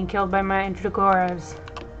jackets getting killed by my Indragoras.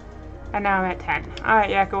 And now I'm at 10. Alright,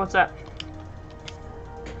 Jacke, what's up?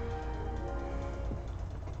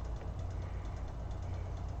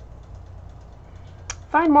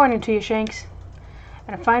 Fine morning to you, Shanks.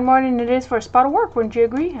 And a fine morning it is for a spot of work, wouldn't you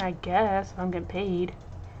agree? I guess, if I'm getting paid.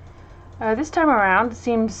 This time around, it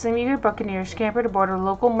seems some eager buccaneers scampered aboard a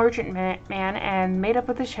local merchantman and made up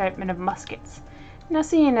with a shipment of muskets. Now,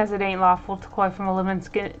 seeing as it ain't lawful to cloy from a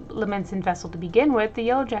lamencing vessel to begin with, the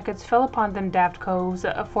yellow jackets fell upon them daft coves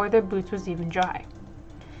afore their boots was even dry.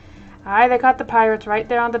 Aye, they caught the pirates right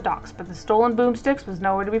there on the docks, but the stolen boomsticks was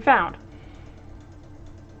nowhere to be found.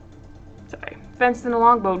 Sorry, fenced in a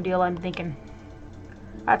longboat deal, I'm thinking.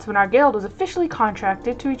 That's when our guild was officially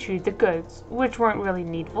contracted to retrieve the goods, which weren't really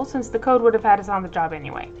needful since the code would have had us on the job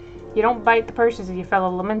anyway. You don't bite the purses of your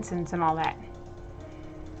fellow lamencins and all that.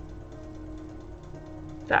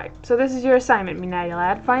 Sorry, so this is your assignment, me natty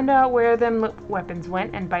lad. Find out where them weapons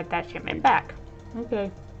went and bite that shipment back.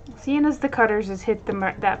 Okay. Seeing as the cutters has hit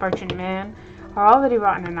that merchantman are already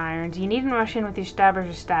rotten in irons, you needn't rush in with your stabbers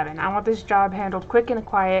or stabbing. I want this job handled quick and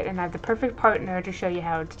quiet, and I have the perfect partner to show you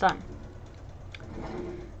how it's done.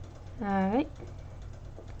 Alright.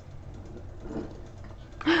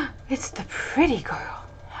 It's the pretty girl.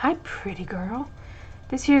 Hi, pretty girl.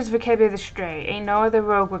 This here's Jacke the Stray. Ain't no other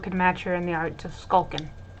rogue what could match her in the art of skulking.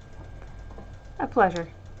 A pleasure.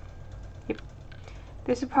 Yep.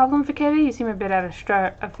 There's a problem, Jacke? You seem a bit out of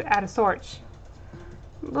sorts.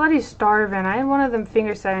 Bloody starving. I had one of them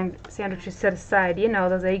finger sandwiches set aside. You know,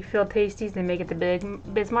 those egg-filled tasties they make at the Big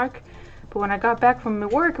Bismarck. But when I got back from my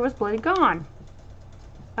work, it was bloody gone.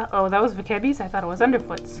 Uh-oh, that was Jacke's? I thought it was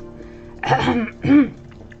Underfoot's.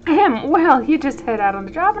 Well, you just head out on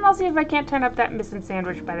the job, and I'll see if I can't turn up that missing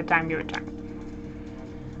sandwich by the time you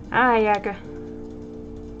return. Aye, Jacke.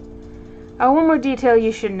 Oh, one more detail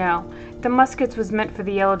you should know. The muskets was meant for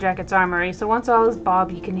the Yellow Jacket's armory, so once all is bob,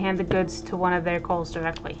 you can hand the goods to one of their coals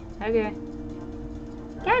directly. Okay.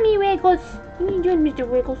 Come here, Wiggles. What are you doing, Mr.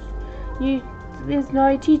 Wiggles? Is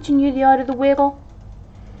Nari teaching you the art of the wiggle?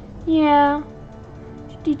 Yeah.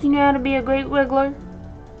 She's teaching you how to be a great wiggler.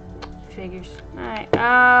 Figures. Alright,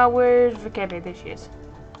 where's Jacke? There she is.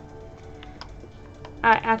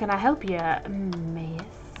 Alright, how can I help you, miss?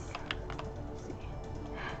 Let's see.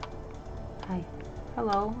 Hi.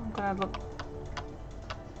 Hello. I'm gonna look.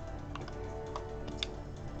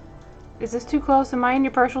 Is this too close? Am I in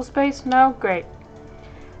your personal space? No? Great.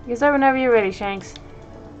 I guess whenever you're ready, Shanks.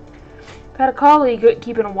 I've had a colleague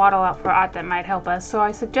keeping a waddle out for aught that might help us, so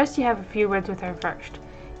I suggest you have a few words with her first.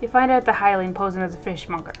 You find her at the Highland posing as a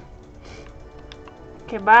fishmonger.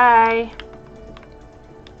 Okay, bye.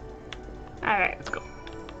 Alright, let's go.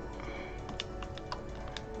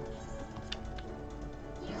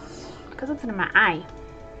 Because it's in my eye.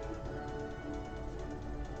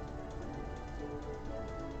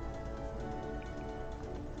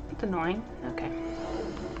 It's annoying. Okay.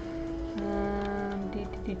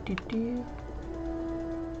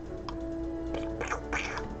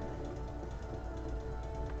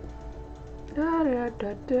 Da da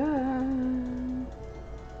da da.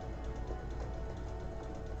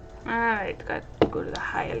 Alright, got to go to the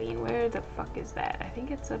Hylian. Where the fuck is that? I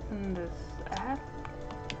think it's up in this app.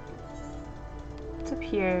 It's up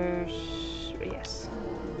here. Yes.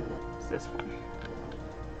 It's this one.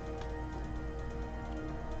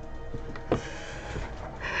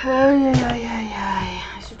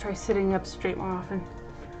 I should try sitting up straight more often.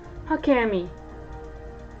 How Cammy?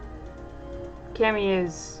 Cammy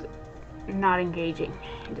is not engaging.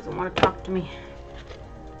 He doesn't want to talk to me.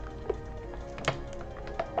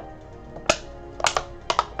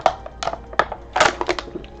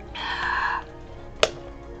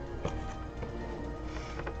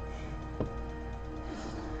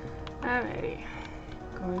 Alrighty.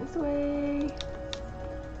 Going this way.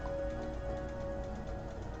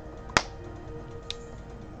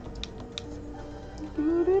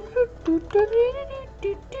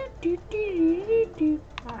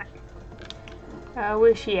 Alright.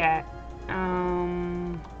 Where's she at?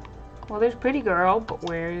 Well, there's Pretty Girl, but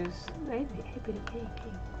where's... Hey, Pretty, hey.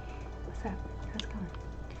 What's up? How's it going?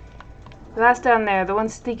 The last down there, the one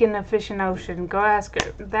sneaking the fish in the ocean. Go ask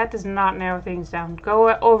her. That does not narrow things down. Go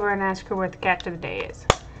over and ask her what the catch of the day is.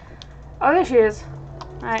 Oh, there she is.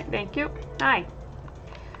 Alright, thank you. Hi.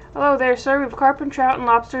 Hello there, sir. We have carp and trout and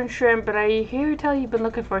lobster and shrimp, but I hear you tell you've been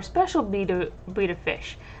looking for a special breed of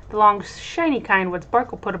fish. The long, shiny kind what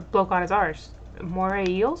Sparkle put a bloke on his arse. Moray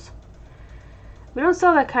eels? We don't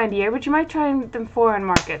sell that kind here, but you might try them foreign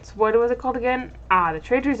markets. What was it called again? Ah, the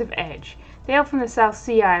Traders of Edge. They hail from the South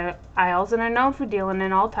Sea Isles and are known for dealing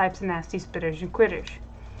in all types of nasty spitters and critters.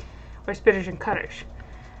 Or spitters and cutters.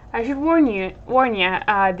 I should warn you,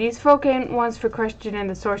 these folk ain't ones for questioning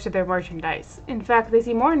the source of their merchandise. In fact, they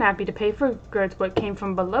seem more than happy to pay for goods what came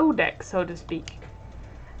from below deck, so to speak.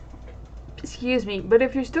 Excuse me, but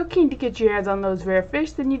if you're still keen to get your hands on those rare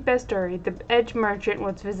fish, then you'd best hurry. The Edge merchant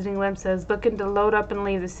what's visiting Limsa is looking to load up and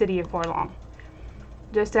leave the city before long.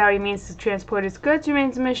 Just how he means to transport his goods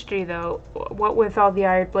remains a mystery, though. What with all the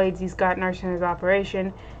iron blades he's got nursing his operation,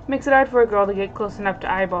 it makes it hard for a girl to get close enough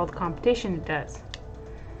to eyeball the competition it does.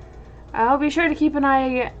 I'll be sure to keep an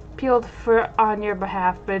eye peeled on your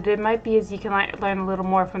behalf, but it might be as you can learn a little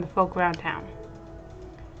more from the folk around town.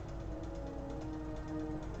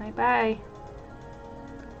 Bye-bye.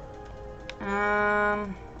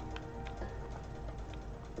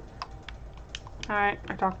 Alright,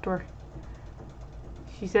 I talked to her.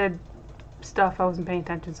 She said stuff, I wasn't paying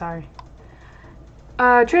attention, sorry.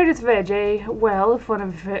 Traders of Edge, eh? Well, if one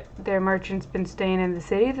of their merchants been staying in the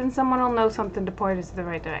city, then someone will know something to point us in the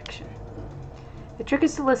right direction. The trick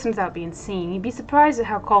is to listen without being seen. You'd be surprised at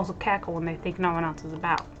how calls will cackle when they think no one else is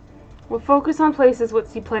about. We'll focus on places that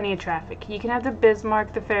see plenty of traffic. You can have the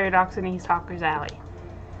Bismarck, the ferry docks, and East Hawker's Alley.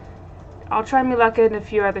 I'll try me luck in a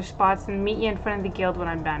few other spots and meet you in front of the guild when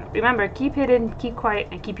I'm done. Remember, keep hidden, keep quiet,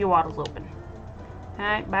 and keep your wattles open.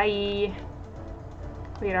 Alright, bye.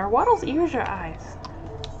 Wait, are wattles ears or eyes?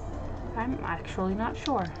 I'm actually not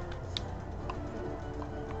sure.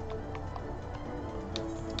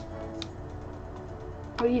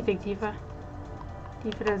 What do you think, Tifa?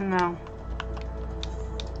 Tifa doesn't know.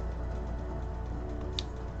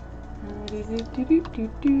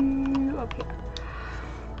 Okay.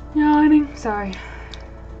 Yawning. Sorry.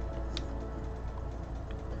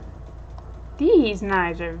 These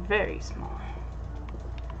knives are very small.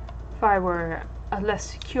 If I were a less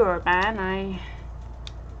secure man,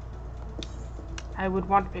 I would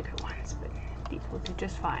want bigger ones, but these will do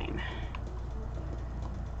just fine.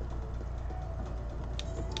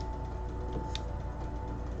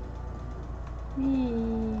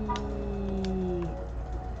 Whee.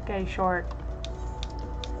 Okay, short.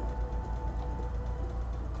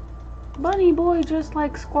 Bunny boy just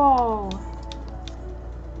like Squall.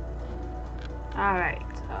 Alright,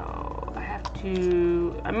 so I have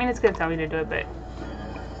to... I mean, it's gonna tell me to do it, but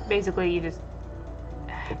basically you just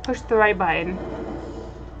push the right button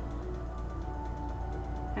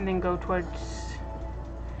and then go towards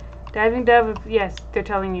Diving Dove. Yes, they're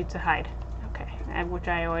telling you to hide. Okay, which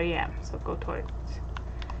I already am, so go towards.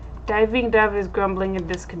 Diving Dove is grumbling in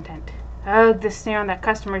discontent. Ugh, the sneer on that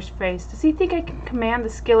customer's face. Does he think I can command the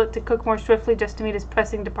skillet to cook more swiftly just to meet his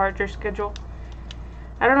pressing departure schedule?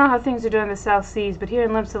 I don't know how things are done in the South Seas, but here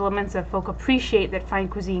in Limsa folk appreciate that fine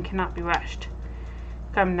cuisine cannot be rushed.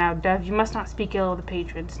 Come now, Dove, you must not speak ill of the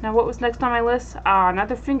patrons. Now what was next on my list? Ah,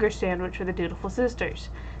 another finger sandwich for the dutiful sisters.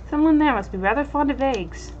 Someone there must be rather fond of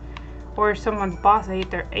eggs. Or someone's boss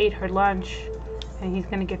ate her lunch, and he's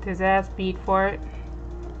gonna get his ass beat for it.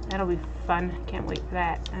 That'll be fun. Can't wait for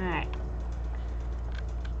that. Alright.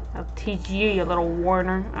 I'll teach you, you little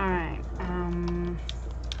Warner. Alright.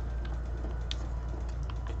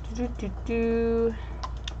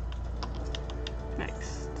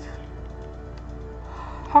 Next.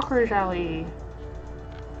 Hawker's Alley.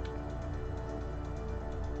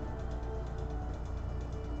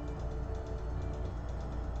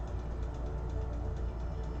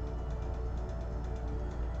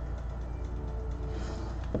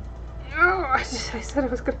 Oh, I said I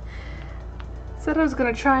was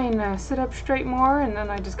gonna try and sit up straight more, and then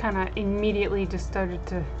I just kind of immediately just started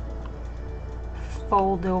to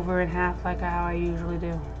fold over in half like how I usually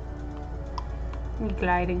do.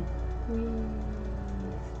 Gliding.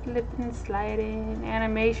 Slipping, sliding.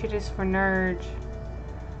 Animation is for nerds.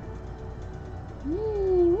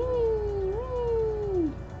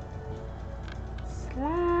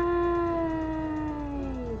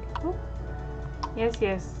 Slide. Oh. Yes,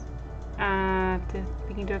 yes.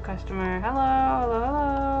 Speaking to a customer.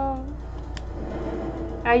 Hello.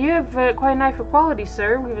 You have quite an eye for quality,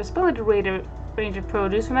 sir. We have a splendid range of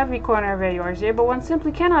produce from every corner of yours here, but one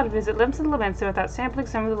simply cannot visit Limsa without sampling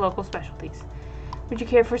some of the local specialties. Would you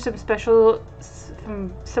care for some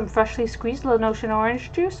freshly squeezed Notion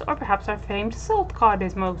orange juice, or perhaps our famed salt cod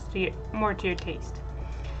is more to your taste?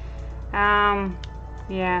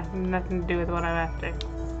 Yeah, nothing to do with what I'm after.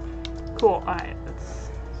 Cool. Alright, let's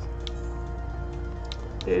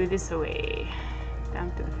go this way,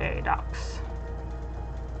 down to the ferry docks.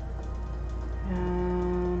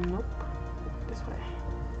 Nope. This way.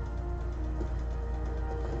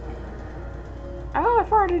 Oh, I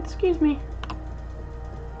farted. Excuse me.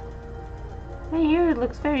 My hair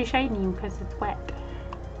looks very shiny because it's wet.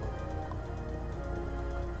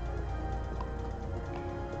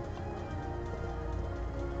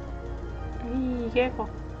 Be careful.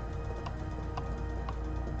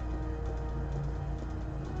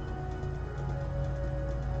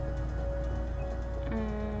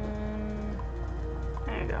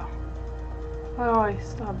 There you go. Oh, I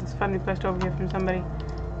still have this funny request over here from somebody.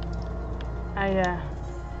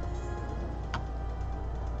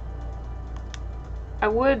 I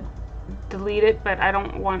would delete it, but I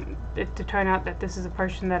don't want it to turn out that this is a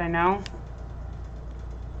person that I know.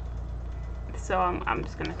 So I'll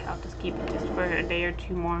just keep it just for a day or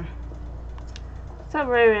two more. What's up,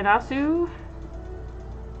 Raven Asu?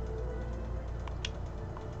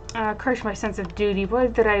 Curse my sense of duty.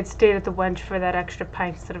 What that I had stayed at the wench for that extra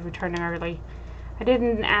pint instead of returning early. I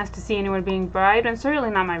didn't ask to see anyone being bribed, and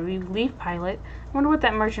certainly not my relief pilot. I wonder what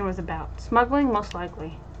that merchant was about. Smuggling? Most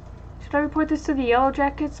likely. Should I report this to the Yellow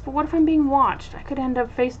Jackets? But what if I'm being watched? I could end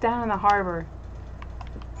up face down in the harbor.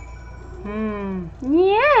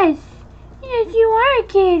 Yes! Yes, you are,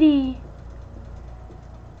 kitty!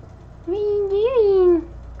 What are you doing?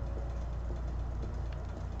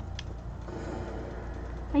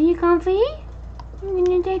 Are you comfy? You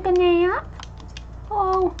gonna take a nap?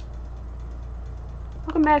 Oh.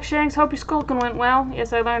 Welcome back, Shanks. Hope your skulking went well.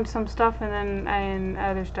 Yes, I learned some stuff and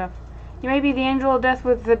other stuff. You may be the angel of death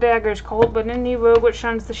with the daggers, Colt, but any rogue which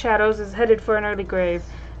shuns the shadows is headed for an early grave.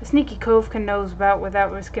 A sneaky cove can nose about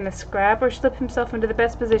without risking a scrap, or slip himself into the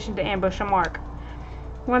best position to ambush a mark.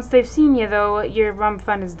 Once they've seen you, though, your rum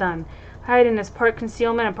fun is done. Hiding is part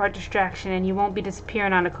concealment and part distraction, and you won't be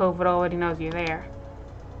disappearing on a cove that already knows you're there.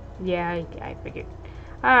 Yeah, I figured.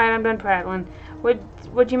 Alright, I'm done prattling.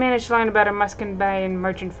 What'd you manage to learn about our Muscan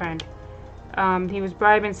merchant friend? He was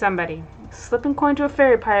bribing somebody. Slipping coin to a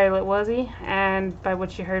ferry pilot, was he? And by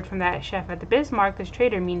what you heard from that chef at the Bismarck, this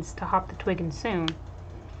trader means to hop the twiggin' soon.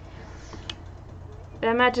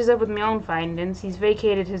 That matches up with my own findings. He's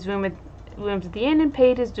vacated his rooms at the inn and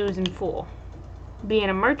paid his dues in full. Being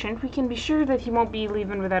a merchant, we can be sure that he won't be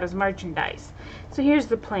leaving without his merchandise. So here's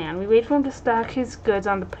the plan. We wait for him to stock his goods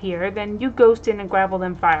on the pier, then you ghost in and grab all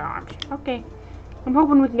them firearms. Okay. I'm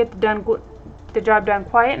hoping we can get the job done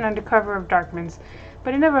quiet and under cover of Darkman's.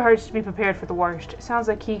 But it never hurts to be prepared for the worst. It sounds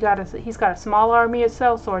like he's got a small army of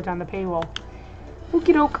sellswords on the payroll.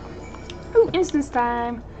 Okie doke. Ooh, instance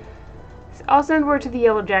time. I'll send word to the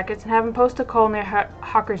Yellow Jackets and have them post a call near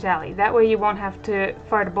Hawker's Alley. That way you won't have to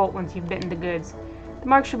fire the bolt once you've bitten the goods. The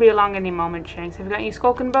mark should be along any moment, Shanks. Have you got any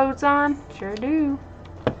skulking boats on? Sure do.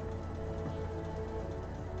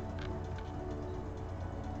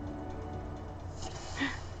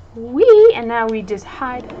 Wee! and now we just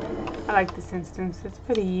hide. I like this instance. It's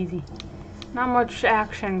pretty easy. Not much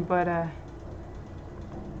action, but I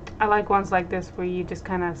like ones like this where you just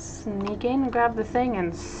kind of sneak in, grab the thing,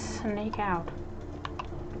 and sneak out.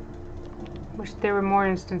 Wish there were more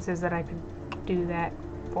instances that I could do that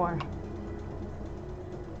for.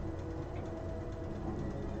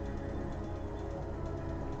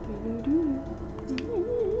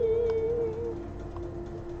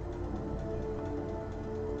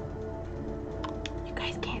 You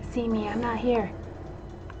guys can't see me, I'm not here.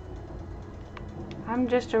 I'm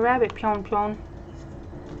just a rabbit, Pion Pion.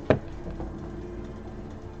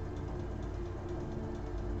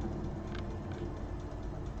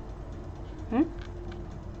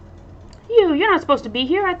 You're not supposed to be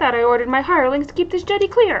here. I thought I ordered my hirelings to keep this jetty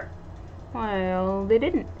clear. Well, they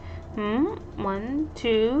didn't. 1,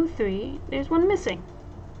 2, 3. There's one missing.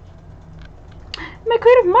 My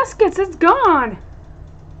crate of muskets is gone.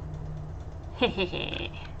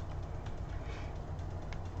 Hehehe.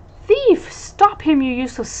 Thief! Stop him, you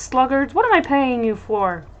useless sluggards. What am I paying you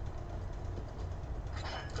for?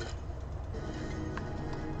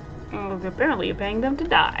 Well, apparently you're paying them to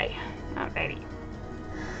die. Alrighty.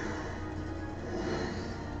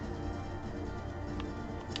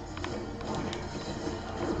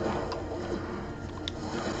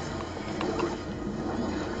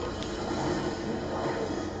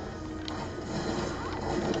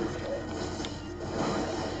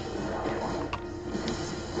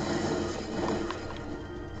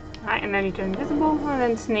 And then you turn invisible, and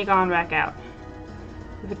then sneak on back out.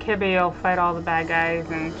 The Kibbe will fight all the bad guys,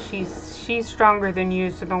 and she's stronger than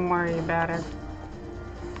you, so don't worry about her.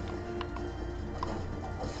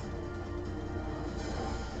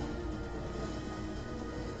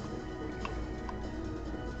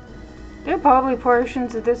 There are probably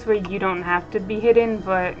portions of this where you don't have to be hidden,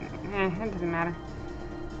 but it doesn't matter.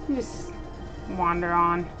 You just wander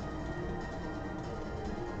on.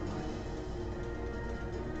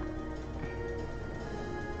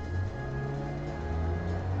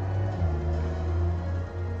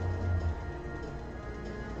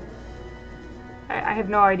 I have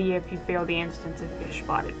no idea if you fail the instance if you're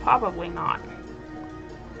spotted. Probably not.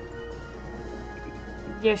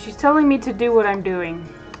 Yeah, she's telling me to do what I'm doing,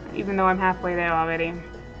 even though I'm halfway there already.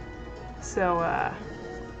 So,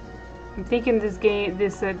 I'm thinking this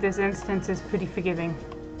instance is pretty forgiving.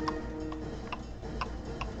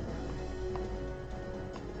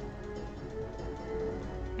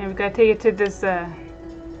 And we gotta take it to this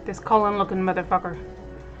Cullen-looking motherfucker.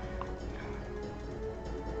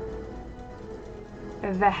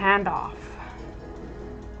 The handoff.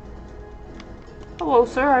 Hello,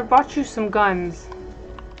 sir. I bought you some guns.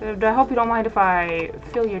 I hope you don't mind if I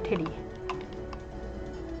fill your titty.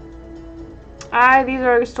 Aye, these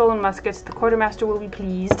are stolen muskets. The quartermaster will be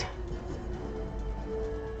pleased.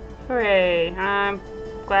 Hooray. I'm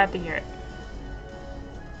glad to hear it.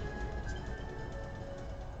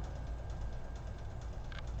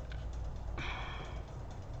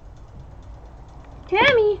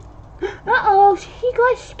 Tammy! Uh-oh, he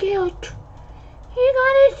got scared. He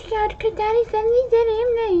got scared because Daddy suddenly said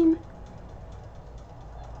his name.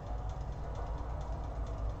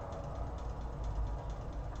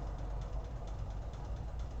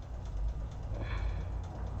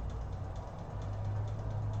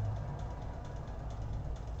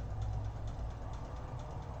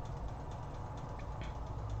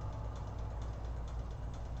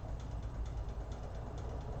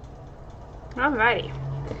 Alrighty.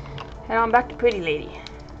 Head on back to Pretty Lady.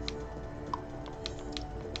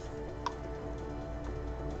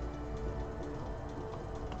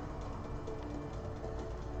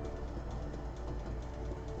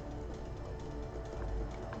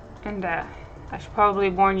 And I should probably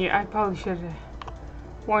warn you. I probably should have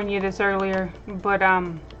warned you this earlier, but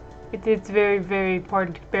it's very, very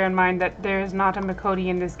important to bear in mind that there is not a Makoti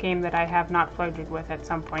in this game that I have not flirted with at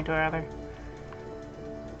some point or other.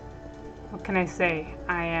 What can I say?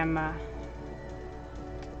 I am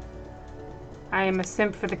a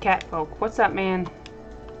simp for the cat folk. What's up, man?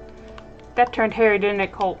 That turned hairy, didn't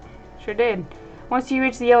it, Colt? Sure did. Once you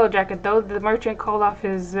reach the Yellow Jacket, though, the merchant called off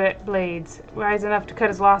his blades. Wise enough to cut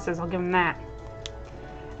his losses, I'll give him that.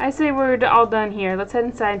 I say we're all done here. Let's head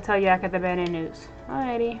inside and tell Jacke the bad news.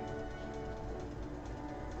 Alrighty.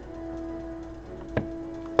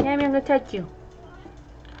 Yeah, I'm gonna touch you.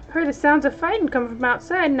 Heard the sounds of fighting coming from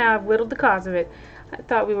outside, and now I've whittled the cause of it. I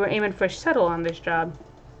thought we were aiming for a settle on this job.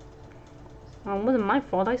 Well, it wasn't my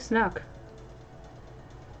fault, I snuck.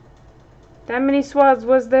 That many swaths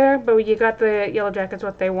was there, but you got the Yellow Jackets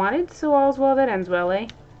what they wanted, so all's well that ends well, eh?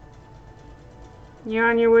 You're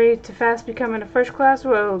on your way to fast becoming a first-class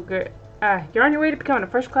rogue. You're on your way to becoming a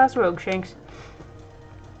first-class rogue, Shanks.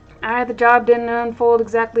 The job didn't unfold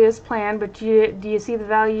exactly as planned, but do you see the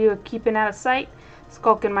value of keeping out of sight?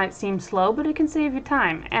 Skulking might seem slow, but it can save you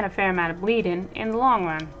time, and a fair amount of bleeding in the long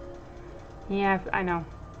run. Yeah, I know.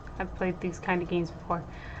 I've played these kind of games before.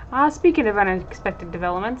 Speaking of unexpected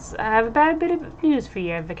developments, I have a bad bit of news for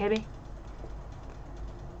you, FFXIV.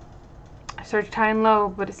 I searched high and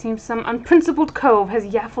low, but it seems some unprincipled cove has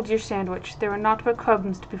yaffled your sandwich. There are naught but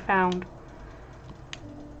crumbs to be found.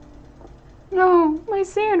 No, my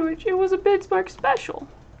sandwich. It was a Bismarck special.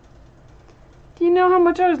 Do you know how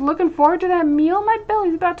much I was looking forward to that meal? My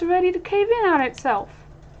belly's about to ready to cave in on itself.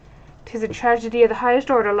 'Tis a tragedy of the highest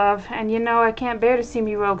order, love, and you know I can't bear to see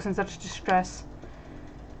me rogues in such distress.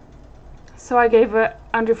 So I gave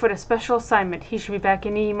Underfoot a special assignment. He should be back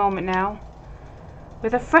any moment now,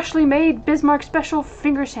 with a freshly made Bismarck special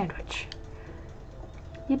finger sandwich.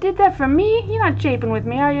 You did that for me? You're not japing with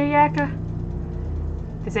me, are you, Jacke?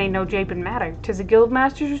 This ain't no japing matter. 'Tis a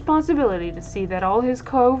guildmaster's responsibility to see that all his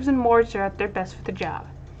coves and morts are at their best for the job.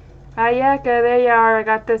 Jacke, there you are. I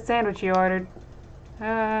got the sandwich you ordered.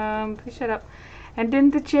 Please shut up. And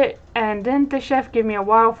didn't the chef give me a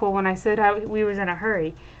waddleful when I said we was in a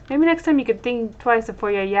hurry? Maybe next time you could think twice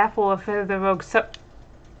before you yaffle of the rogue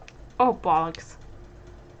Oh, bollocks.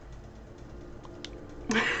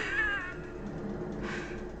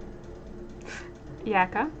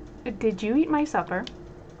 Jacke, did you eat my supper?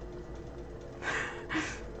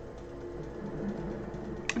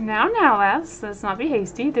 Now, lass, let's not be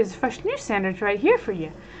hasty. There's a fresh new sandwich right here for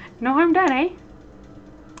you. No harm done, eh?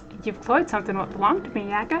 You've cloyed something what belonged to me,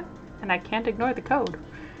 Jacke, and I can't ignore the code.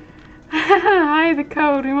 Hi, the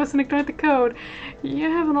code. We mustn't ignore the code.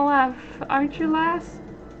 You're having a laugh, aren't you, lass?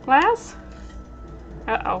 Lass?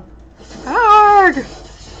 Uh-oh. Arg!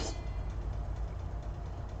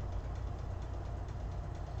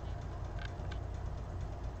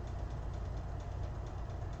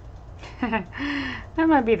 That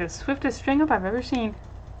might be the swiftest string-up I've ever seen.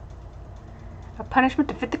 A punishment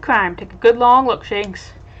to fit the crime. Take a good long look,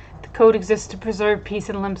 Shanks. The code exists to preserve peace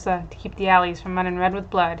in Limsa, to keep the alleys from running red with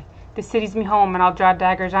blood. This city's me home, and I'll draw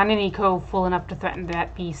daggers on any cove fool enough to threaten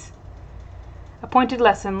that peace. Appointed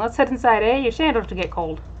lesson. Let's head inside, eh? Your sandals to get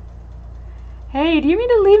cold. Hey, do you mean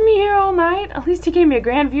to leave me here all night? At least you gave me a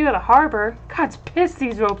grand view of the harbor. God's pissed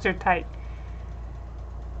these ropes are tight.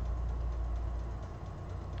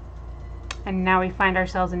 And now we find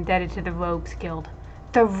ourselves indebted to the Rogues Guild.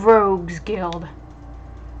 The Rogues Guild.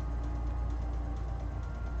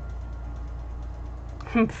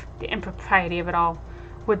 Humph, the impropriety of it all.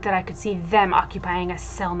 Would that I could see them occupying a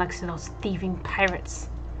cell next to those thieving pirates.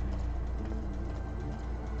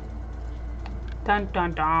 Dun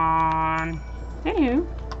dun dun. Anywho,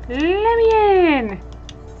 let me in!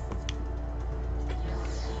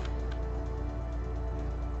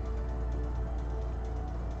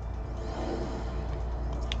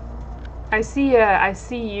 I see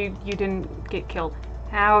you didn't get killed.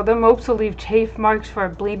 Ow, them ropes will leave chafe marks for a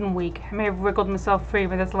bleeding week. I may have wriggled myself free,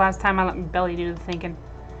 but that's the last time I let my belly do the thinking.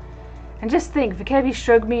 And just think, FFXIV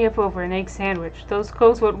shrugged me up over an egg sandwich. Those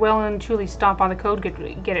codes would well and truly stomp on the code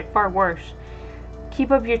get it far worse.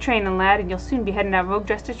 Keep up your training, lad, and you'll soon be heading out rogue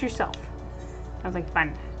justice yourself. Sounds like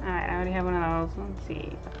fun. Alright, I already have one of those. Let's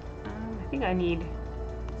see. I think I need...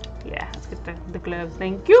 Yeah, let's get the gloves.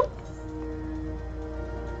 Thank you!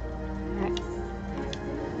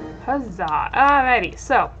 Huzzah! Alrighty,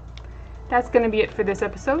 so that's gonna be it for this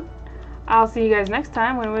episode. I'll see you guys next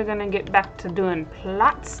time when we're gonna get back to doing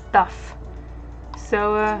plot stuff.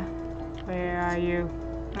 So, where are you?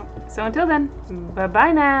 Oh, so until then,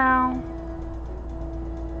 bye-bye now.